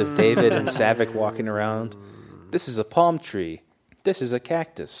memories of David and Savick walking around. This is a palm tree. This is a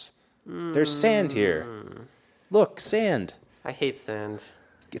cactus. There's sand here. Look, sand. I hate sand.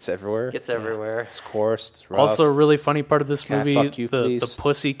 Gets everywhere. Gets everywhere. It's coarse. It's rough. Also, a really funny part of this Can I movie, fuck you, the please?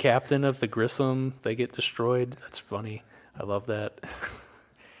 pussy captain of the Grissom, they get destroyed. That's funny. I love that.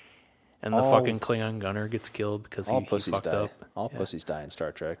 And the All- fucking Klingon gunner gets killed because all he pussies fucked die. up. All Yeah. pussies die in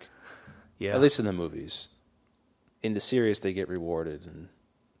Star Trek. Yeah. At least in the movies. In the series, they get rewarded and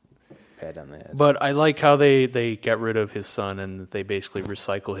pat on the head. But I like how they get rid of his son and they basically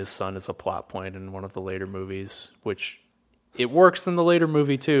recycle his son as a plot point in one of the later movies, which it works in the later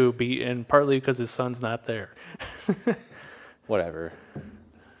movie too, and partly because his son's not there. Whatever.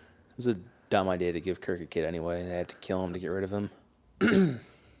 It was a dumb idea to give Kirk a kid anyway. They had to kill him to get rid of him.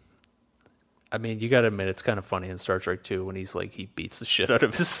 I mean, you got to admit, it's kind of funny in Star Trek 2 when he's like, he beats the shit out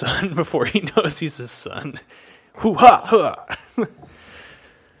of his son before he knows he's his son. Hoo-ha-ha!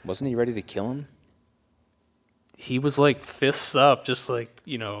 Wasn't he ready to kill him? He was like fists up, just like,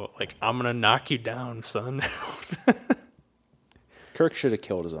 like, I'm going to knock you down, son. Kirk should have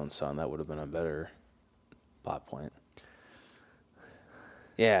killed his own son. That would have been a better plot point.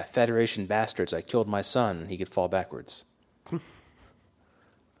 Yeah, Federation bastards. I killed my son. He could fall backwards.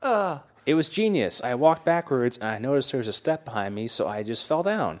 It was genius. I walked backwards and I noticed there was a step behind me, so I just fell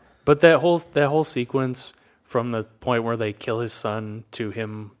down. But that whole sequence from the point where they kill his son to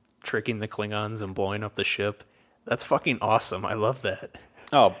him tricking the Klingons and blowing up the ship, that's fucking awesome. I love that.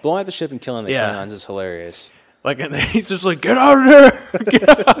 Oh, blowing up the ship and killing the Yeah. Klingons is hilarious. Like, and then he's just like, get out of there!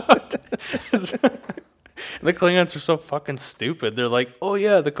 Get out! The Klingons are so fucking stupid. They're like, oh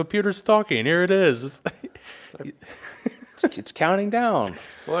yeah, the computer's talking. Here it is. It's like, It's counting down.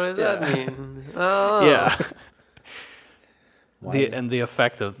 What does that mean? Oh. yeah. Why is it- And the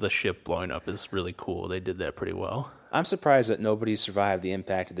effect of the ship blowing up is really cool. They did that pretty well. I'm surprised that nobody survived the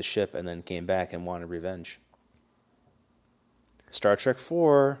impact of the ship and then came back and wanted revenge. Star Trek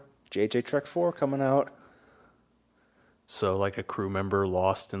 4, JJ Trek 4 coming out. So, like, a crew member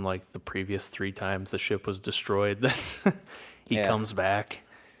lost in, like, the previous 3 times the ship was destroyed, then he Yeah. comes back.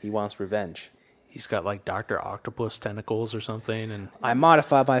 He wants revenge. He's got like Dr. Octopus tentacles or something, and I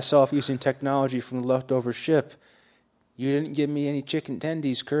modified myself using technology from the leftover ship. You didn't give me any chicken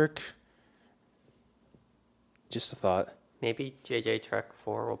tendies, Kirk. Just a thought. Maybe JJ Trek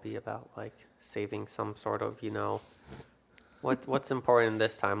 4 will be about like saving some sort of, what's important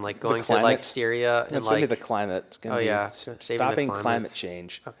this time? Like going to like climate. Syria and It's like going to be the climate. It's going to be saving stopping the climate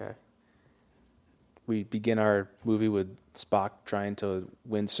change. Okay. We begin our movie with Spock trying to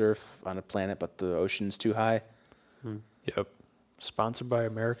windsurf on a planet, but the ocean's too high. yep, sponsored by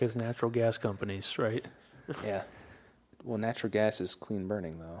America's natural gas companies, right? Yeah. Well, natural gas is clean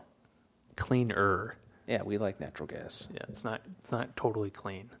burning, though. Cleaner. Yeah, we like natural gas. Yeah, it's not totally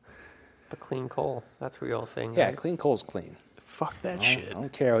clean. But clean coal, that's a real thing. Yeah, right? clean coal's clean. Fuck that I shit.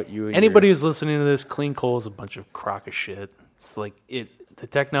 don't care what you. Anybody who's listening to this, clean coal is a bunch of crock of shit. It's like the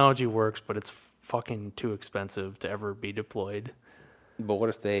technology works, but it's fucking too expensive to ever be deployed. But what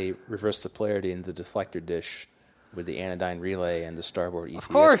if they reverse the polarity in the deflector dish with the anodyne relay and the starboard ETS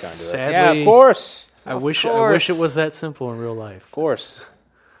course. conduit? Sadly, Yeah, of course. I Of wish course. it was that simple in real life. Of course.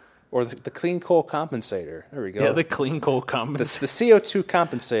 Or the clean coal compensator. There we go. Yeah, the clean coal the compensator. the CO2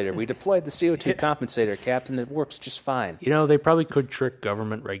 compensator. We deployed the CO2 compensator, Captain. It works just fine. They probably could trick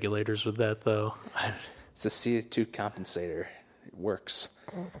government regulators with that, though. It's a CO2 compensator. It works.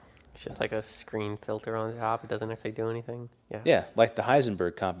 It's just like a screen filter on the top. It doesn't actually do anything. Yeah. Yeah, like the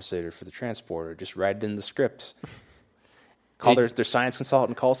Heisenberg compensator for the transporter. Just write it in the scripts. Call their science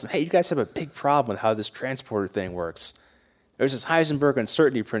consultant, calls them, hey, you guys have a big problem with how this transporter thing works. There's this Heisenberg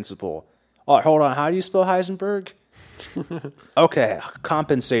uncertainty principle. Oh, hold on, how do you spell Heisenberg? Okay,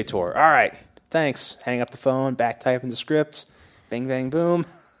 compensator. All right, thanks. Hang up the phone, back typing the scripts. Bing, bang, boom.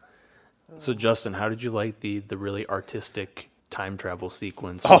 So, Justin, how did you like the really artistic time travel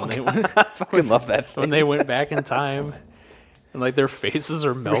sequence Oh, when they went, I fucking love that thing. when they went back in time and like their faces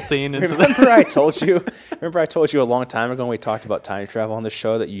are melting into the Remember I told you a long time ago when we talked about time travel on the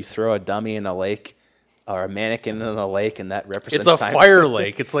show that you throw a dummy in a lake or a mannequin in a lake and that represents It's a time fire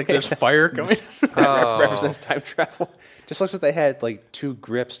lake. It's like there's fire coming. represents time travel. Just looks like they had like two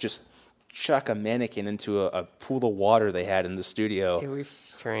grips just chuck a mannequin into a pool of water they had in the studio. It was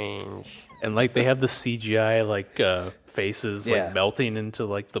strange. And like they have the CGI like faces Yeah. like melting into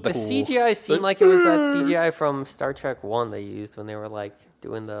like the The pool. CGI seemed like it was that CGI from Star Trek 1 they used when they were like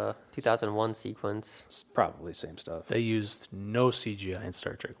doing the 2001 sequence. It's probably the same stuff. They used no CGI in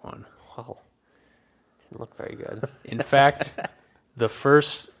Star Trek 1. Well, didn't look very good. In fact, the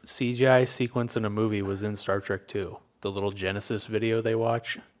first CGI sequence in a movie was in Star Trek 2. The little Genesis video they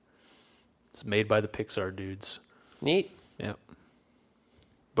watch. It's made by the Pixar dudes. Neat. Yep.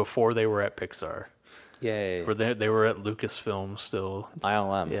 Before they were at Pixar. Yay. Or they were at Lucasfilm still.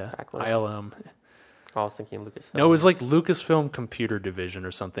 ILM. Yeah. Back when- ILM. I was thinking Lucasfilm. No, it was like Lucasfilm Computer Division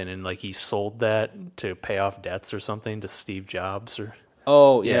or something, and like he sold that to pay off debts or something to Steve Jobs or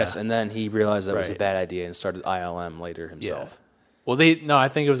Oh, yes. Yeah. And then he realized that was a Right. bad idea and started ILM later himself. Well, I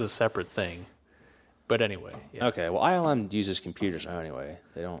think it was a separate thing. But anyway, yeah. Okay, well, ILM uses computers now anyway.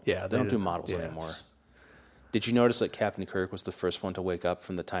 They don't do models yeah, anymore. it's- Did you notice that Captain Kirk was the first one to wake up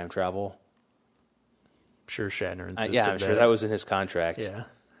from the time travel? Sure, Shatner insisted. Yeah, I'm sure that was in his contract. Yeah.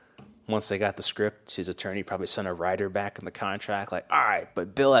 Once they got the script, his attorney probably sent a writer back in the contract like, all right,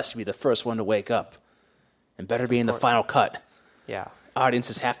 but Bill has to be the first one to wake up and better be in the final cut. Yeah.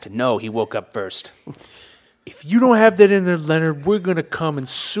 Audiences have to know he woke up first. If you don't have that in there, Leonard, we're gonna come and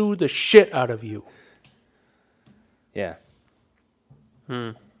sue the shit out of you. Yeah.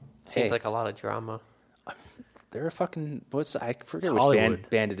 Seems Hey. like a lot of drama. They're a fucking, I forget It's which Hollywood.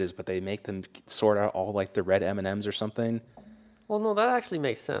 band it is, but they make them sort out all like the red M&Ms or something. Well, no, that actually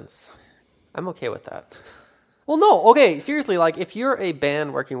makes sense. I'm okay with that. Well, no, okay, seriously, like if you're a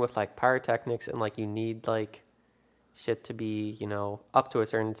band working with like pyrotechnics and like you need like shit to be, up to a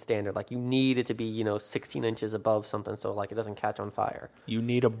certain standard, like you need it to be, 16 inches above something so like it doesn't catch on fire. You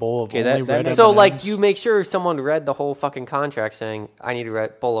need a bowl of Okay, only that red makes So M&Ms. like you make sure someone read the whole fucking contract saying I need a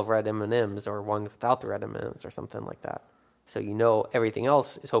bowl of red M&Ms or one without the red M&Ms or something like that. So everything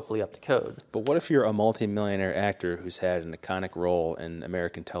else is hopefully up to code. But what if you're a multimillionaire actor who's had an iconic role in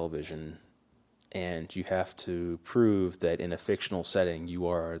American television and you have to prove that in a fictional setting you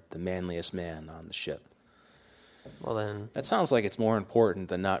are the manliest man on the ship? Well then, That sounds like it's more important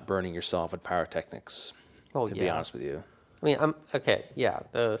than not burning yourself with pyrotechnics, oh to yeah. be honest with you. I mean, I'm okay. Yeah,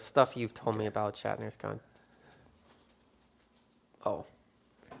 the stuff you've told me about Shatner's con. Oh,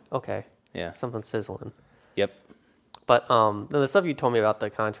 okay. Yeah. Something sizzling. Yep. But the stuff you told me about the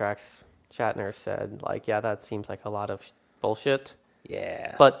contracts, Shatner said, like, yeah, that seems like a lot of bullshit.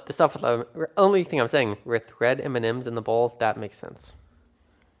 Yeah. But the stuff with the only thing I'm saying with red M&Ms in the bowl, that makes sense.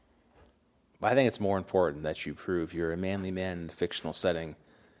 I think it's more important that you prove you're a manly man in a fictional setting.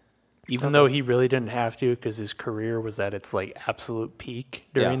 Even though he really didn't have to, because his career was at its like absolute peak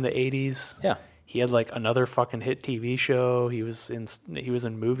during the 80s. Yeah. He had like another fucking hit TV show. He was in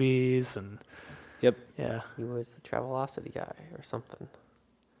movies, and Yep. yeah, He was the Travelocity guy or something.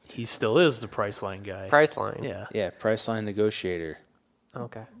 he still is the Priceline guy. Priceline. Yeah. Yeah, Priceline Negotiator.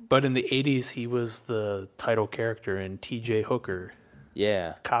 Okay. But in the 80s, he was the title character in T.J. Hooker,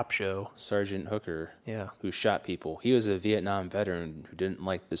 Yeah, cop show. Sergeant Hooker, Yeah. who shot people. He was a Vietnam veteran who didn't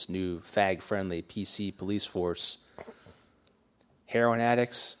like this new fag-friendly PC police force. Heroin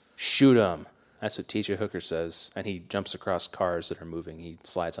addicts, shoot them. That's what T.J. Hooker says. And he jumps across cars that are moving. He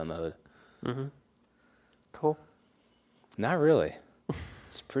slides on the hood. Mm-hmm. Cool. Not really.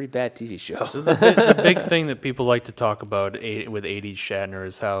 It's a pretty bad TV show. So the big thing that people like to talk about with 80s Shatner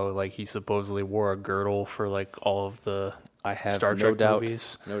is how like he supposedly wore a girdle for like all of the I have Star no Trek doubt.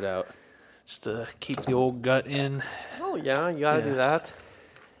 movies. No doubt. Just to keep the old gut in. Oh, yeah, you gotta do that.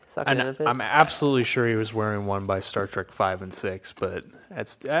 Suck it in a And bit. I'm absolutely sure he was wearing one by Star Trek 5 and 6, but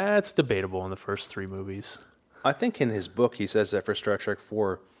that's debatable in the first 3 movies. I think in his book he says that for Star Trek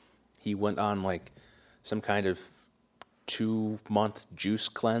 4, he went on like some kind of 2-month juice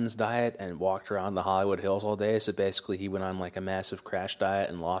cleanse diet and walked around the Hollywood Hills all day. So basically he went on like a massive crash diet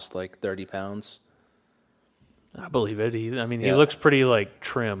and lost like 30 pounds. I believe it. He Yeah. looks pretty like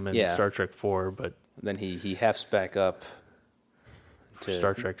trim in Yeah. Star Trek 4, but Then he hefts back up to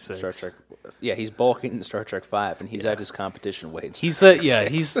Star Trek 6. Star Trek, yeah, he's bulking in Star Trek 5, and he's at his competition weight. in Star he's Trek yeah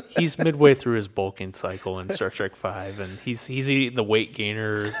 6. he's midway through his bulking cycle in Star Trek 5, and he's eating the weight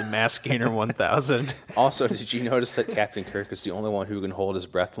gainer, the mass gainer 1000. Also, did you notice that Captain Kirk is the only one who can hold his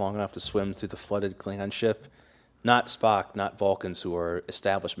breath long enough to swim through the flooded Klingon ship? Not Spock, not Vulcans, who are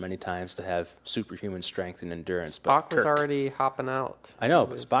established many times to have superhuman strength and endurance. Spock but was Kirk. already hopping out. I know,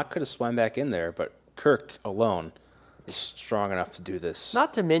 but Spock could have swum back in there, but Kirk alone is strong enough to do this.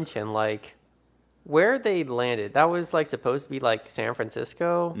 Not to mention, like, where they landed, that was, like, supposed to be, like, San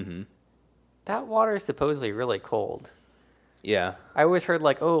Francisco. Mm-hmm. That water is supposedly really cold. Yeah, I always heard,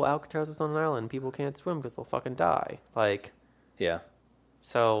 like, oh, Alcatraz was on an island. People can't swim because they'll fucking die. Like, yeah.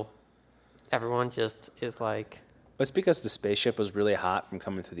 so everyone just is like... But it's because the spaceship was really hot from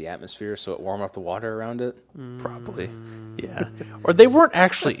coming through the atmosphere, so it warmed up the water around it. Probably. Yeah. Or they weren't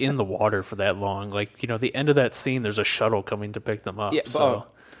actually in the water for that long. Like, the end of that scene, there's a shuttle coming to pick them up. Yeah, so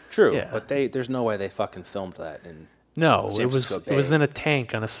true. Yeah. But there's no way they fucking filmed that. no, San it was Francisco it was Bay. in a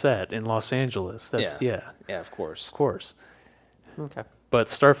tank on a set in Los Angeles. That's Yeah, of course. of course. Okay. But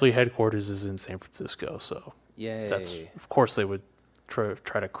Starfleet headquarters is in San Francisco, so Yay. that's of course they would try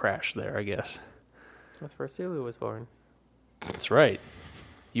to crash there, I guess. That's where Sulu was born. That's right.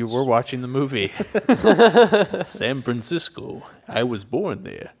 You were watching the movie. San Francisco. I was born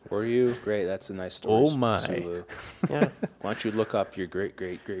there. Were you? Great. That's a nice story. Oh, my. Sulu. Yeah. Why don't you look up your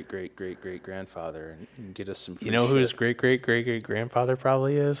great-great-great-great-great-great-grandfather and get us some free You know who his shit. great-great-great-great-grandfather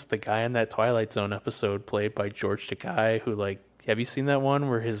probably is? The guy in that Twilight Zone episode played by George Takei, who, like, have you seen that one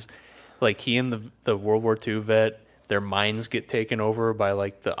where he and the World War II vet, their minds get taken over by,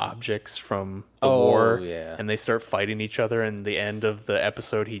 like, the objects from the war, yeah. and they start fighting each other, and the end of the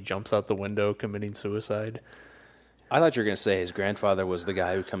episode, he jumps out the window committing suicide. I thought you were going to say his grandfather was the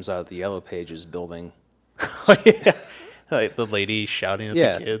guy who comes out of the Yellow Pages building. Yeah. Like the lady shouting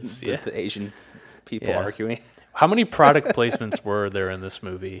at the kids. The Asian people Yeah. arguing. How many product placements were there in this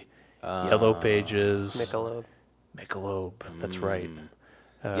movie? Yellow Pages. Michelob. Michelob. That's right.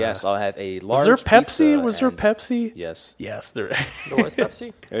 Yes, I'll have a large Was there Pepsi? pizza Was there and- Pepsi? Yes. Yes, there. There was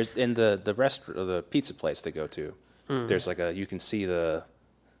Pepsi? There's in the the pizza place to go to. There's like you can see I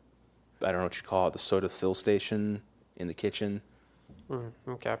don't know what you call it, the soda fill station in the kitchen.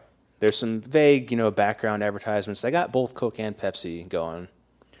 Okay. There's some vague, background advertisements. They got both Coke and Pepsi going.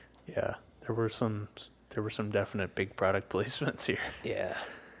 Yeah, there were some definite big product placements here. Yeah.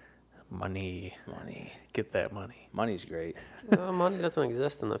 Money, Money. get that money. Money's great. Money doesn't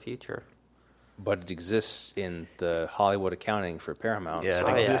exist in the future. But it exists in the Hollywood accounting for Paramount. Yeah, so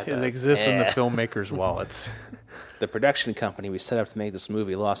it exists in the Yeah. filmmakers' wallets. the production company we set up to make this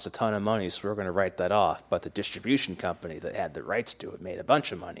movie lost a ton of money, so we're going to write that off. But the distribution company that had the rights to it made a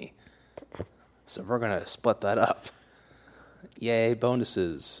bunch of money. So we're going to split that up. Yay,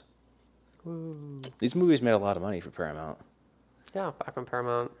 bonuses. Woo. These movies made a lot of money for Paramount. Yeah, back when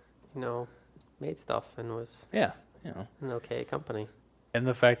Paramount, made stuff and was Yeah, an okay company. And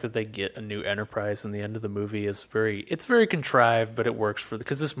the fact that they get a new Enterprise in the end of the movie is very contrived, but it works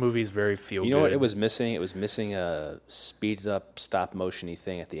because this movie is very feel good. You know what it was missing? It was missing a speeded up stop motion-y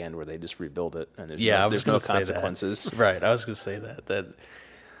thing at the end where they just rebuild it and there's I was there's gonna no say that. consequences. Right, I was going to say that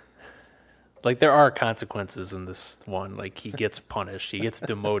Like, there are consequences in this one. Like, he gets punished. He gets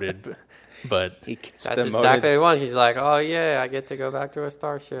demoted. But He gets That's demoted. exactly what he wants. He's like, oh, yeah, I get to go back to a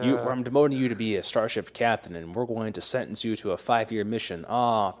starship. I'm demoting you to be a starship captain, and we're going to sentence you to a 5-year mission.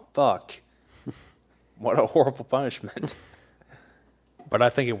 Aw, fuck. What a horrible punishment. but I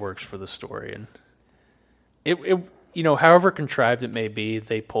think it works for the story. And it however contrived it may be,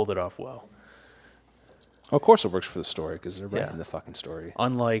 they pulled it off well. Of course it works for the story, because they're writing Yeah. the fucking story.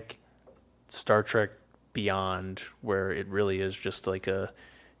 Unlike Star Trek Beyond, where it really is just like a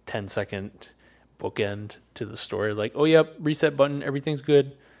 10-second bookend to the story. Like, oh, yep, reset button, everything's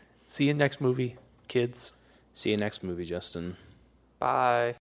good. See you next movie, kids. See you next movie, Justin. Bye.